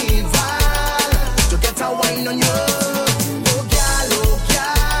carnival to get a wine on you. Oh girl,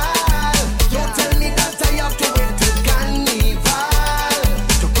 don't tell me that I have to wait till carnival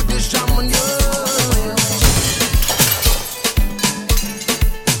to put this jam on you.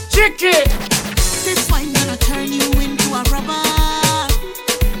 Chicky. This wine gonna turn you into a rubber.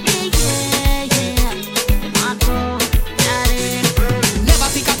 Yeah. Marco, daddy. Never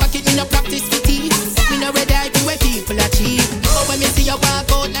pick a pocket in a practice for teeth. Me no ready to where people achieve. But when me see you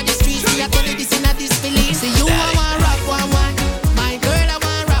walk out in the streets, me I tell you this in a disbelief. See you I want rock one wine, my girl I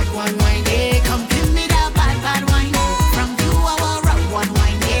want rock one wine. Yeah, come Give me that bad wine. From you I will rock one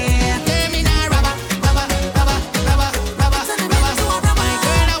wine, yeah. tell me now, rubber. My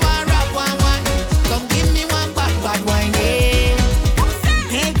girl I want rock one wine. Come give me one bad wine, yeah.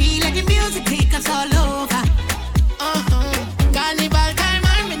 Baby, let the music take us all over. Carnival time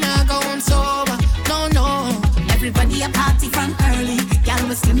and me nah go home sober. No. Everybody a party from early. Gal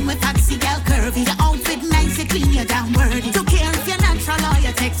was slim with taxi, gal curvy. The outfit nice, you clean, you damn worthy. Don't care if you're natural or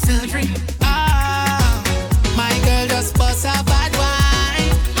you take surgery. My girl just bust a bad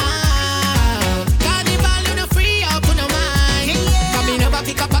wine. Carnival you no free up on no mind. Cause me never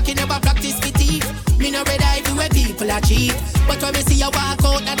pick a pocket, never practice for thief. Me no ready everywhere people are cheap. But when me see you walk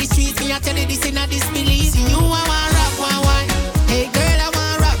out of the streets, me I tell you this in a disbelief. See you I want rock one wine. Hey girl I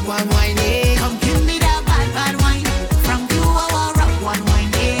want rock one wine, yeah. Come give me that bad wine. From you I will rock one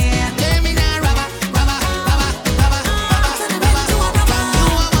wine, yeah. Tell me now, rubber. Turn them into a From rubber. you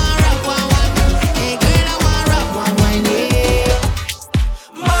I want rock one wine. Hey girl I want rock one wine, yeah.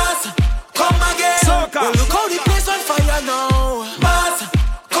 Mass, come again. Soca. Well, look how the place on fire now. Mass,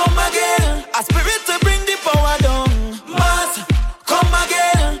 come again. A spirit to bring the power down. Mass, come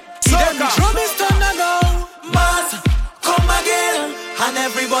again. See them the Soca. drum is thunder now. Mass, come again. And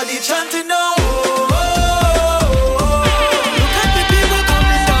everybody chanting now. Look at the people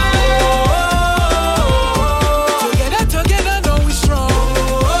coming down. Together, now we strong.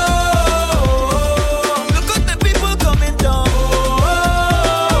 Look at the people coming down.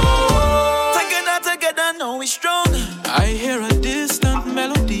 Together, now we strong. I hear a distant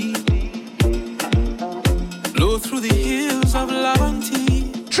melody blow through the hills of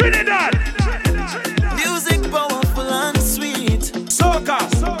Lavanti. Trinidad. Music powerful and sweet. Soca.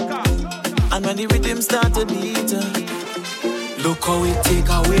 And when the rhythm start to beat, look how it take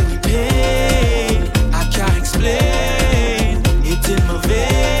away the pain. I can't explain it in my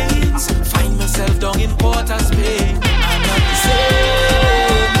veins. Find myself down in Port of Spain. I'm not the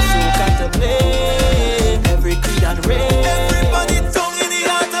same, so contemplate every creed and race. Everybody tongue in the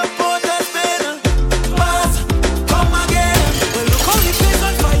heart of Port of Spain. Mass, come again. Well, look how the place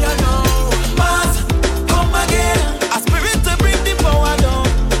on fire now. Mass, come again. A spirit to bring the power down.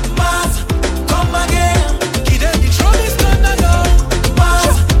 Mass, come again. Give them the drum is thunder now.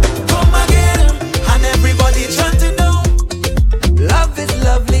 Mass, come again. And everybody chanting now. Love is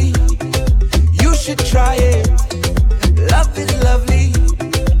lovely. You should try it. Love is lovely.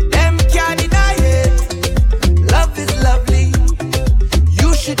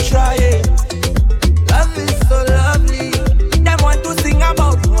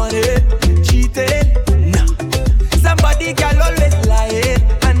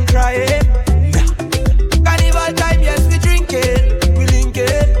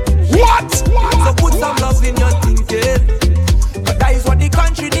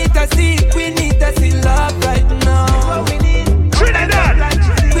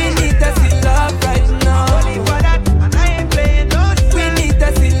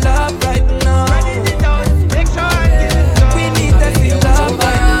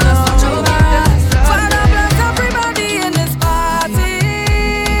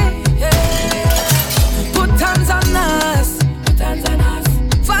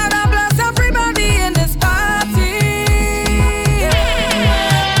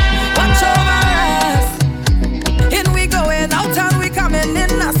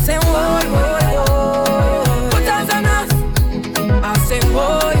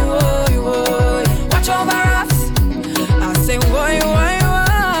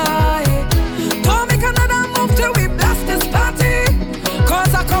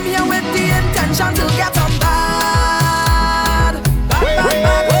 come here with the intention to get on bad.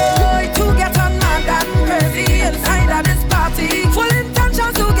 Bad. Boy, to get on mad and crazy inside of this party. Full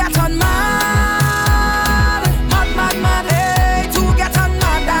intention to get on mad. Mad. Hey, to get on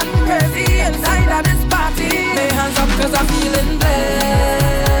mad and crazy inside of this party. Lay hands up 'cause I'm feeling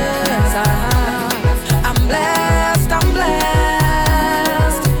blessed. I'm blessed.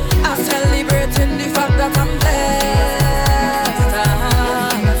 I'm celebrating the fact that I'm blessed.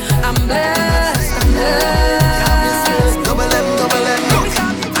 I'm blessed. Double M.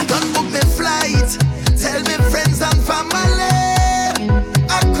 I done book me flight. Tell me friends and family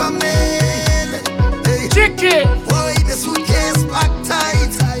are coming. Hey. Chicken. Boy, the suitcase packed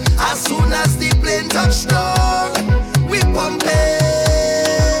tight. As soon as the plane touched down, we pumping.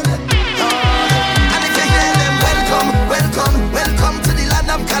 And if you hear them, welcome to the land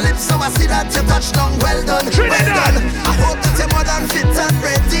of Calypso. I see that you touched down. Well done. I hope that you're more than fit and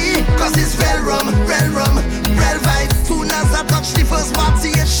ready. 'Cause it's real rum, real vibe. Soon as I touch the first party,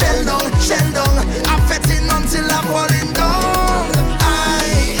 it's shell down. I'm fetting until I'm falling down.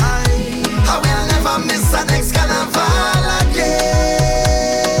 I will never miss the next carnival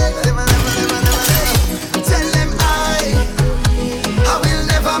again. Tell them I will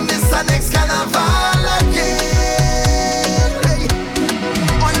never miss the next carnival again. Hey.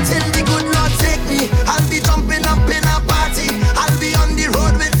 Until the good Lord take me, I'll be jumping up in a party. I'll be on the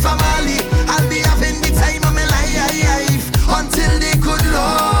road with family. I'll be having the time of my life. Until the good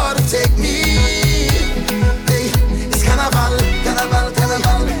Lord take me. Hey, it's carnival.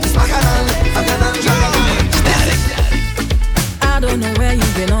 It's bacchanal. I don't know where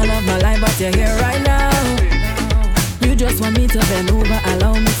you've been all of my life, but you're here right now. You just want me to bend over,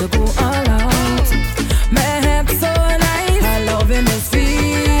 allow me to go all out. My head's so nice, I loving this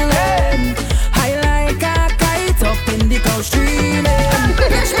feeling. High like a kite up in the cow streaming.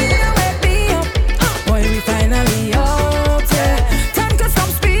 Push me and wake me up, boy, we finally out, yeah. Time to stop,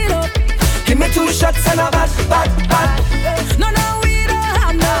 speed up. Give me 2 shots and a bad. No, we don't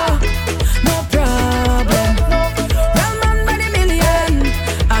have no problem. Well, man, by the million,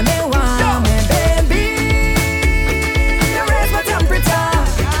 and they want me, baby. You raise my temperature,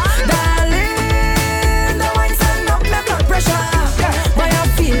 darling. The wine send up my blood pressure. Boy, I'm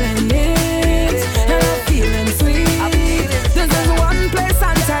feeling it, and I'm feeling sweet. This is one place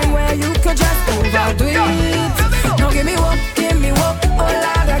and time where you could just overdo it. Now give me what, oh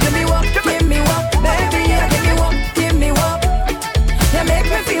Lord, give me what, baby, yeah, give me what. You make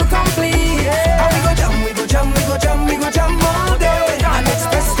me feel complete. And we go jam all day and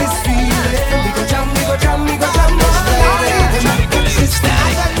express this feeling. We go jam all day.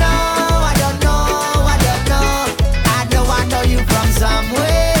 I don't know. I know you from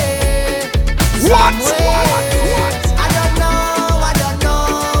somewhere. What? I don't know.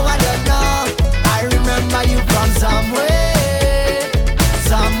 I remember you from somewhere.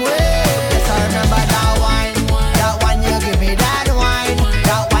 Yes, I remember that wine you give me that wine.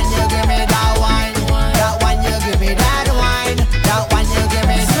 That one you give me that wine. That one you give me that wine. That one you give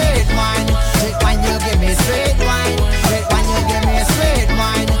me sweet wine. Sweet wine you give me sweet wine. Sweet wine you give me sweet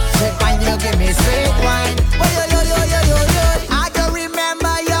wine. Sweet wine you give me sweet wine. Oh yo. I don't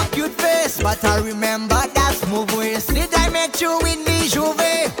remember your cute face, but I remember that smooth waist. Did I meet you in the Juve?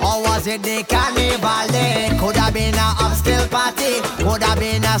 Or was it the carnival day? Could have been a upscale party. Could have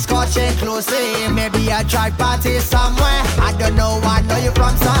been a Scotch inclusive. Maybe a tribe party somewhere. I don't know. I know you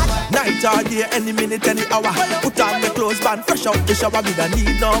from some. Night or day, any minute, any hour. Put on my clothes, band fresh out the shower. Me don't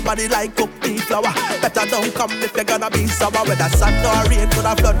need nobody like cook the flour. Better don't come if you're gonna be sour. Whether sun or rain, could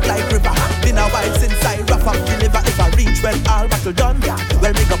have flood like river. Been a while since I rough up the liver. If I reach when all battle done,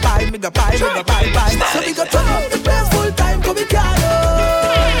 well me go buy. So we go turn up the place full time, come we can.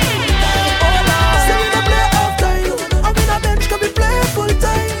 So we don't play off time. I'm in a bench, come we play full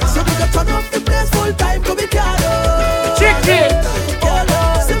time. So we go turn up the place full time, come we can. Chicken.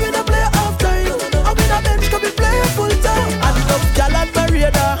 So we don't play off time. I'm in a bench, come we play full time. I love Gal and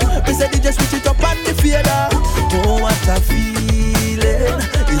Marina. We say DJ switch it up on the fader. Oh, what a feeling.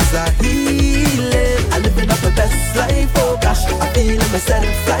 It's a healing. I living up the best life, oh gosh. I feeling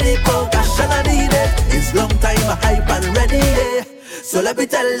myself like, oh gosh, and I need it. It's long time, I hype and ready, yeah. So let me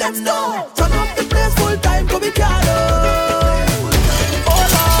tell them no. Turn up the place full time, come we can. Oh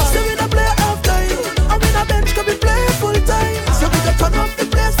Lord, so we don't play half time. I'm in a bench, come we play full time. So we can turn up the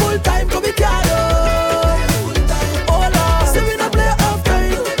place full time, come we can. Oh Lord, so we don't play half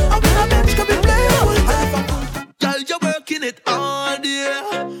time. I'm in a bench, come we play full time. Girl, you're working it all day,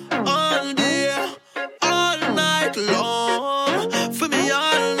 all night long. For me,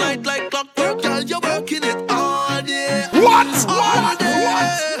 all night like clockwork. Girl, you're working it all day. What? All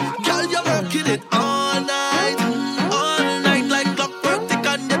day.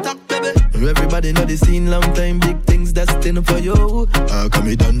 body know the scene long time, big things destined for you. Come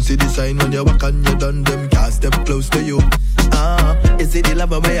me done see the sign when you walk and you done them can't step close to you. Is it the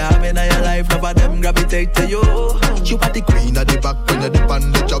love of me having in your life? None of them gravitate to you. You are the queen of the back when you dip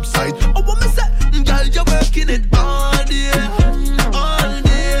on the job site. Oh, what me say? Girl, you're working it all day, all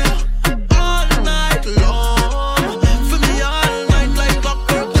day, all night long. For me all night like a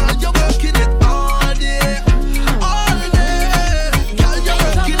girl, you're working it all day, all day. Girl, you're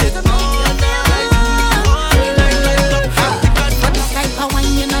working it all night like a girl. For this type of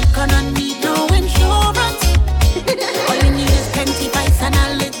wine, you're not gonna need no insurance. All you need is plenty vice and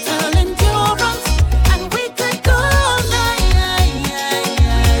a little endurance, and we could go all night.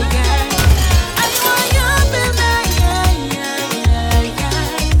 I want you, baby.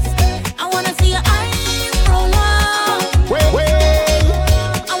 I wanna see your eyes roll up.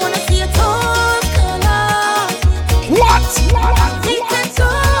 I wanna see your toes curl up. What? We could go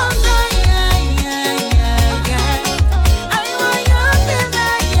all night. I want you, baby.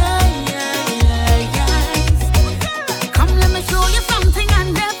 Come, let me show you something I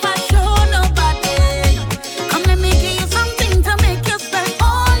never show nobody. Come, let me give you something to make you spend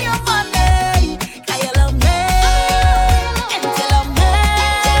all your money. Can you love me? And you love me?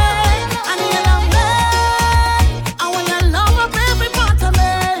 And you love me? I want your love of every part of me.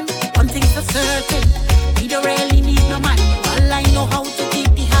 One thing's for certain, we don't really need no money. All I know how to keep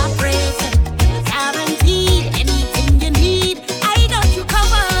the heart racing. Guaranteed, anything you need, I got you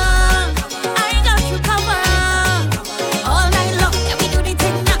covered. I got you covered. All night long, yeah, we do the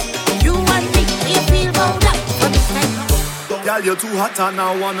thing now. You and me, we feel bold up for this time. Girl, you're too hot and I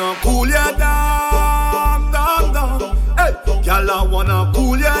wanna cool you down, down, down. Hey, girl, I wanna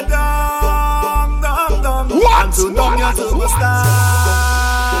cool you down, down, down. What? And to numb you to my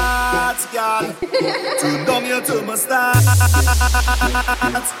start, girl. To numb you to my start.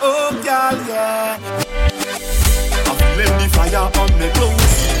 Oh, girl, yeah. I'm feeling the fire on me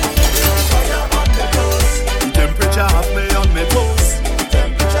clothes. Fire on me clothes. The temperature have me on me toes. The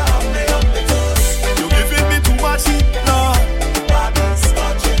temperature have me on me toes. You giving me too much heat now. Body's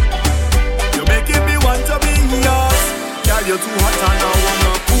touching. You're making me want to be yours. Girl, you're too hot and I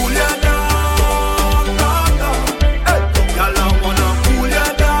wanna cool you down, down, down. Hey, girl, I wanna cool you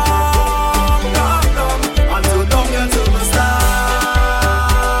down, down, down. And to numb you to my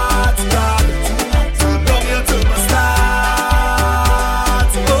start, girl. To numb you to my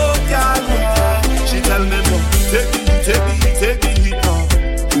start. Oh, girl, yeah. She tell me to take the heat now.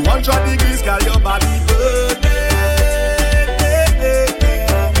 200 degrees, girl, your body burning.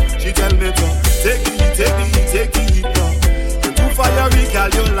 She tell me to take the heat now. You're too fiery, girl,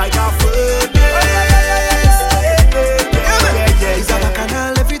 you're like a furnace. It's a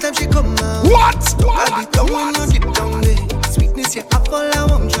bacchanal every time she come out. What? I be down when you dip down there. Sweetness, your apple, I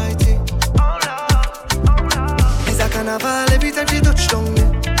won't try to. It's a carnival every time she touch down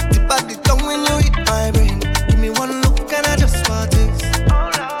there. Tip at the tongue when you hit my brain. Give me one look and I just want this.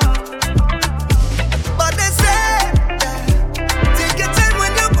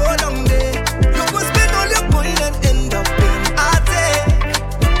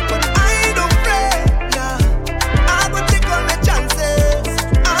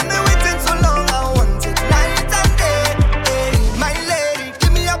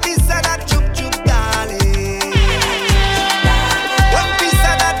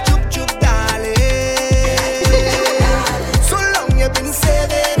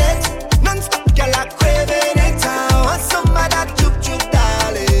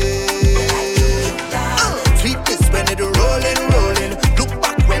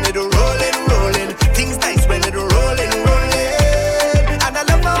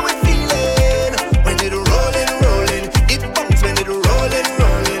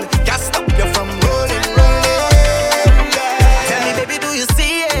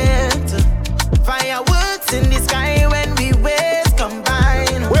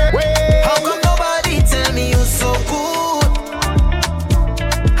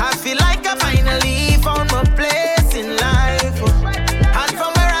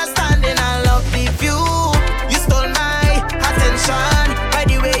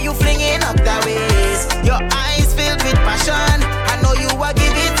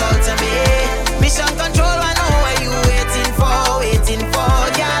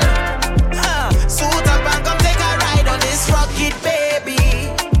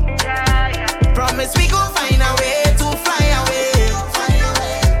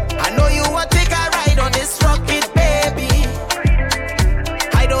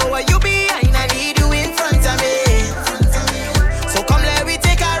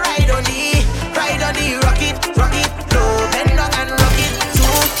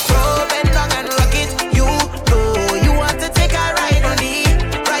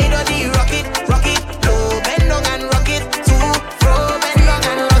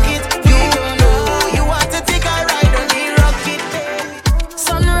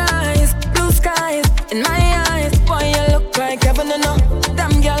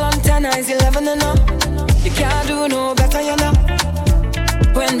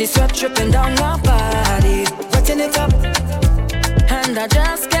 the sweat dripping down my body, wetting it up, and I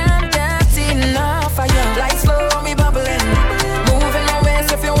just can't get enough of you. Like slow, me bubbling, moving my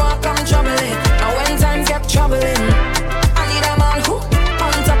waist if you want, come troubling. And when times get troubling, I need a man who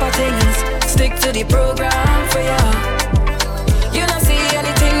on top of things, stick to the program for you. You don't see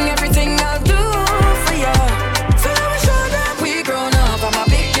anything, everything I'll do for you. So let me show them we grown up. I'm a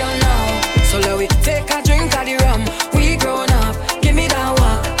big girl now, so let we take a drink of the rum. We grown up, give me that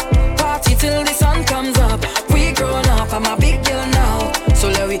walk, party till the sun comes up. We grown up, I'm a big girl now, so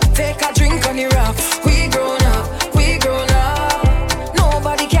let we take a drink on the rocks. We grown up,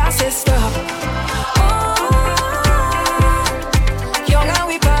 nobody can say stop. Young and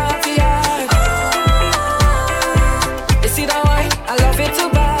we party hard. You see that wine? I love it too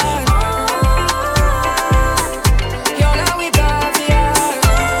bad. Young and we party hard.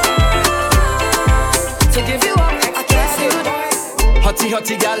 To give you up, I can't do that.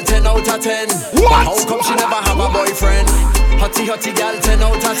 Hottie gal, 10 out of 10. What? How come she never have a boyfriend? Hottie gal, 10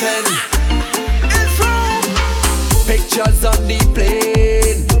 out of 10. Pictures on the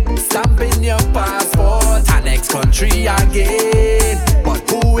plane, stamping your passport, and next country again. But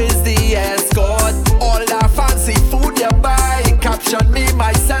who is the escort? All that fancy food you buy, caption me,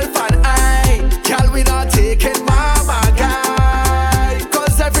 myself and I. Girl, we not taking mama guy,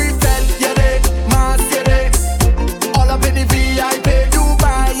 cause every fed you day, mass you day, all up in the VIP,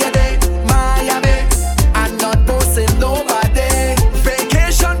 Dubai you day, Miami, and not posting nobody.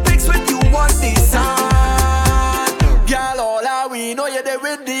 Vacation pics with you on the sun. Girl, all that we know you there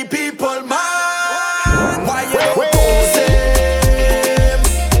with the people, man. Why you don't pose him?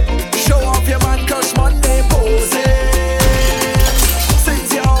 Show off your man crush Monday, pose him.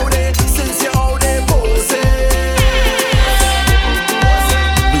 Since you out there pose him.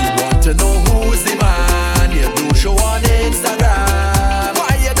 We want to know who's the man. You do show on Instagram.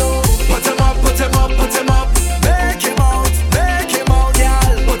 Why you do? Put him up, put him up, put him up. Make him out,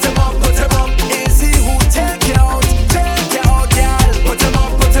 girl. Put him up, put him up. Is he who take you out, girl? Put him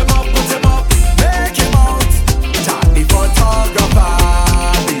up, put him up, put him up. Make him out. Talk the photographer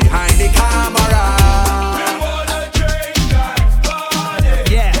behind the camera.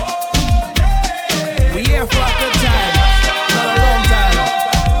 Yeah. We here for a good time, not a long time.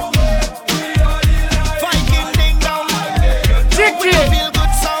 Viking ding dong. We feel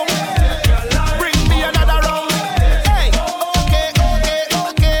good sound. Bring me another round. Hey, okay,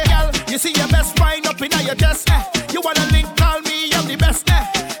 girl. You see your best wine up in your chest. You wanna link, call me, I'm the best.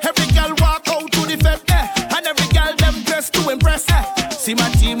 Every girl walk out to the fed. And every girl them dressed to impress. See my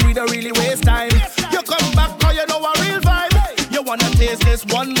team, we don't really waste time. You come back now, you know a real vibe. You wanna taste this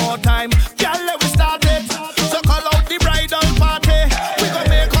one more time. Girl, let we start it. So call out the bridal party. We gon'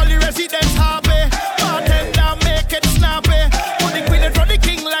 make all the residents happy. Bartender, make it snappy. Put the queen in front of the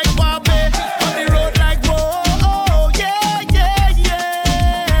king like Barbie. On the road like whoa, oh, yeah.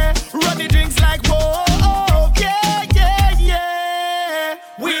 Run the drinks like whoa, oh, yeah.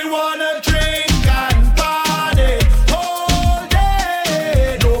 We wanna drink and party all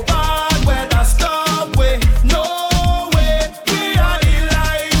day. No bad weather stop we, no way. We are the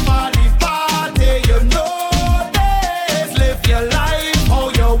life of the party, you know this.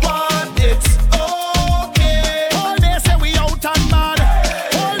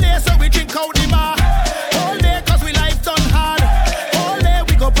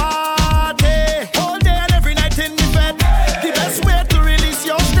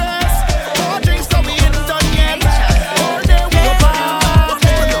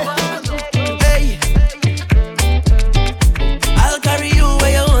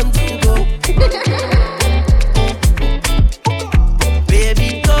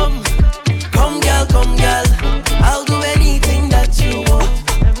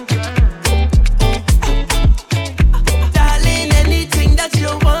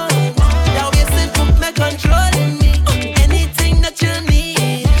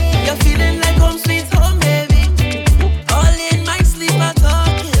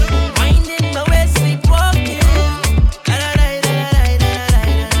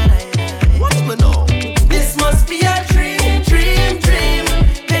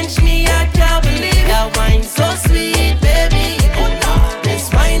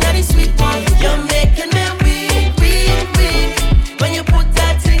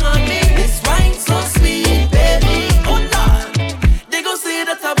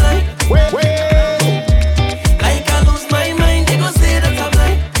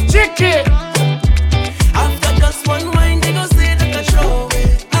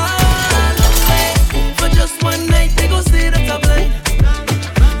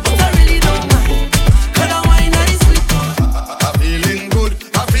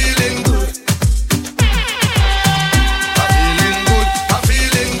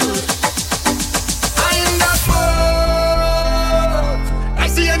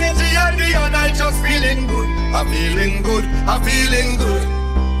 good.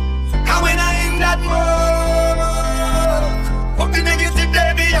 And when I in that mood, fuck the negative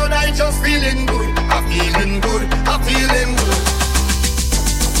baby, and I just feeling good. I'm feeling good, I'm feeling good.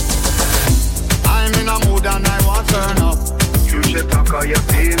 I'm in a mood and I want to turn up. You should talk how you're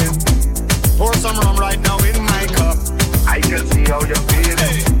feeling. Pour some rum right now in my cup. I can see how you're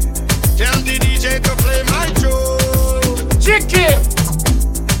feeling. Tell the DJ to play my tune. Chicken!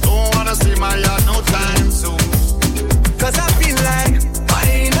 Don't wanna see my yard no time soon. Cause I feel like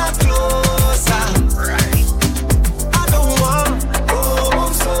why not closer? Right. I don't want to go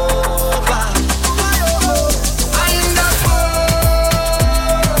sober. I in that world.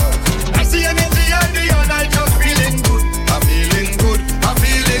 I see energy on the and I just feeling good. I'm feeling good, I'm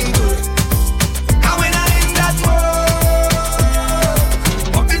feeling good. And when I in that world,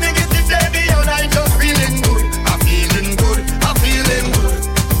 fuck the negative baby and I just feeling good. I'm feeling good, I'm feeling good.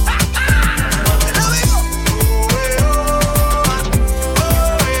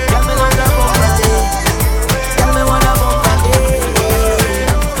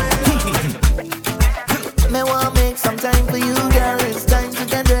 Me want make some time for you, girl. It's time to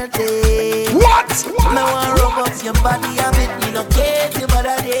get dirty. What? Me want rub up your body a bit, you know, get your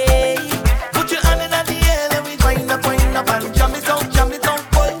body day. Put your hand in the air, then we wind up and jam it out,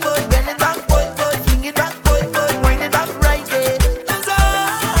 boy, boy, bend it back, boy, boy, swing it back, boy, boy, wind it back right there. 'Cause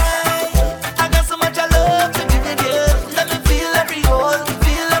I got so much I love to give you, girl. Let me feel every hole,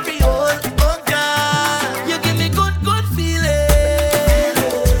 oh God. You give me good, good feeling.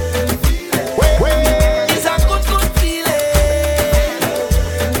 It's a good, good feeling.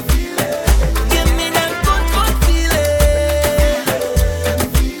 Give me that good, good feeling.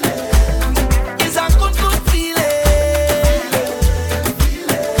 It's a good, good feeling.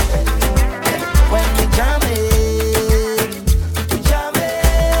 When we jamming.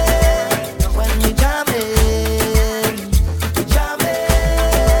 When we jamming.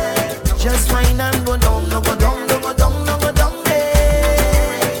 Just whine and go down, no go down, no go down, no go down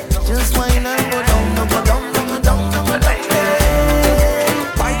there. Just whine and go down, no go down, no go down, no go down there.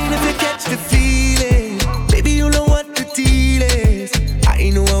 Wine if you catch the feeling, baby you know what the deal is. I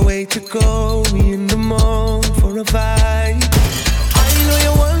know a way to go in the morning for a vibe. I know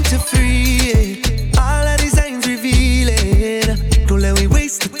you want to free it, all our designs revealing. Don't let me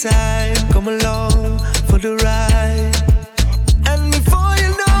waste the time, come along for the ride. And before you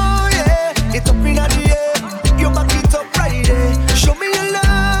know, yeah, it's up in the air. You back it up right there. Show me your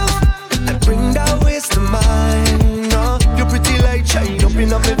love and bring that waste to mine. No, you're pretty like shine up in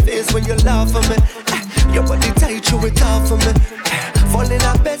my face when you laugh at me. Your body tight, show it off for me. Fall in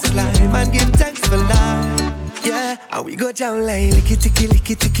our best line and give thanks for life. Yeah, and we go down like licky ticky,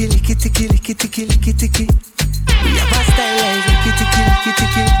 licky ticky, licky ticky, licky ticky, licky ticky. We have a style like licky ticky, licky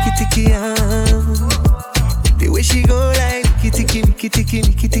ticky, licky ticky. The way she go like licky ticky, licky ticky,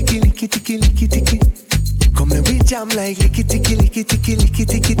 licky ticky, licky ticky, licky ticky. Come and we jam like licky ticky, licky ticky, licky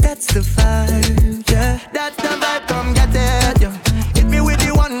ticky. That's the vibe, yeah. That's the vibe, come get it, yo. Hit me with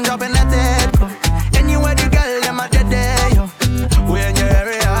the one drop and let it go. Anywhere the girl, them a dead there, yo. We in your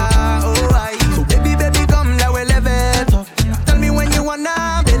area, oh I. So baby, baby, come, let we live it up. Tell me when you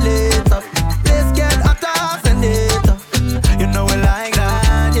wanna build it up. Let's get hotter, send it up. You know we like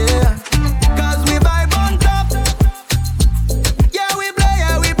that, yeah. 'Cause we vibe on top. Yeah, we play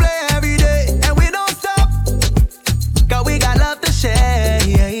every day, and we don't stop. 'Cause we got love to share,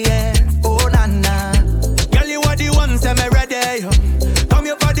 yeah, yeah. Oh, nah, nah. Girl, you are the one, say me ready, yo. Come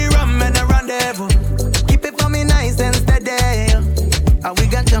here for the rum and the rendezvous. Keep it for me nice and steady, yo. And we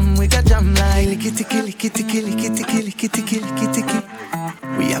got jam like licky ticky, licky ticky, licky ticky, licky ticky, licky ticky.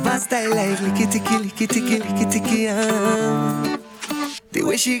 We have a style like licky ticky, licky ticky, licky ticky. The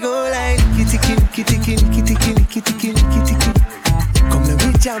way she go like licky ticky, licky ticky, licky ticky, licky ticky, licky ticky. Come let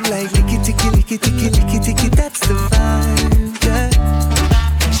me jam like licky ticky, licky ticky, licky ticky. That's the vibe, yeah.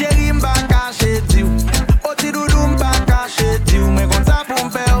 Chérie m'baka chez Dieu. Oti doudou m'baka chez Dieu. Me konta pou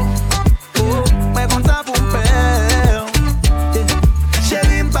m'pel. Oh, me konta pou m'pel.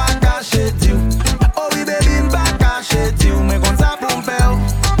 Chérie m'baka chez Dieu. Oh oui baby m'baka chez Dieu. Me konta pou m'pel.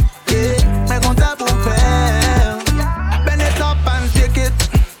 Yeah, me konta pou m'pel. Bend it up and take it.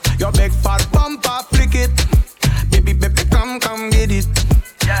 Your big fat bumper flick it. Baby, baby, come get it.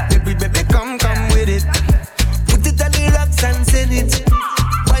 Baby, baby, come with it. Put it on the rocks and send it.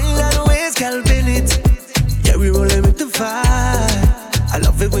 While on the waist, girl, bend it. Yeah, we rollin' with the vibe. I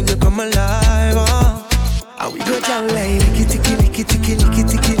love it when you come alive, oh. And we go down like licky ticky, licky ticky, licky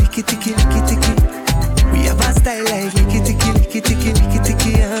ticky, licky ticky, licky ticky. We have a style like licky ticky, licky ticky, licky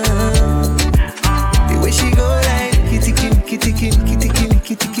ticky, The way she go like licky ticky, licky ticky, licky ticky,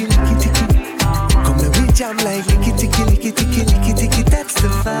 licky ticky, licky ticky. Come let me jam like licky ticky, licky licky, ticky, licky, ticky, that's the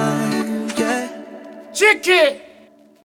vibe, yeah. Chicky.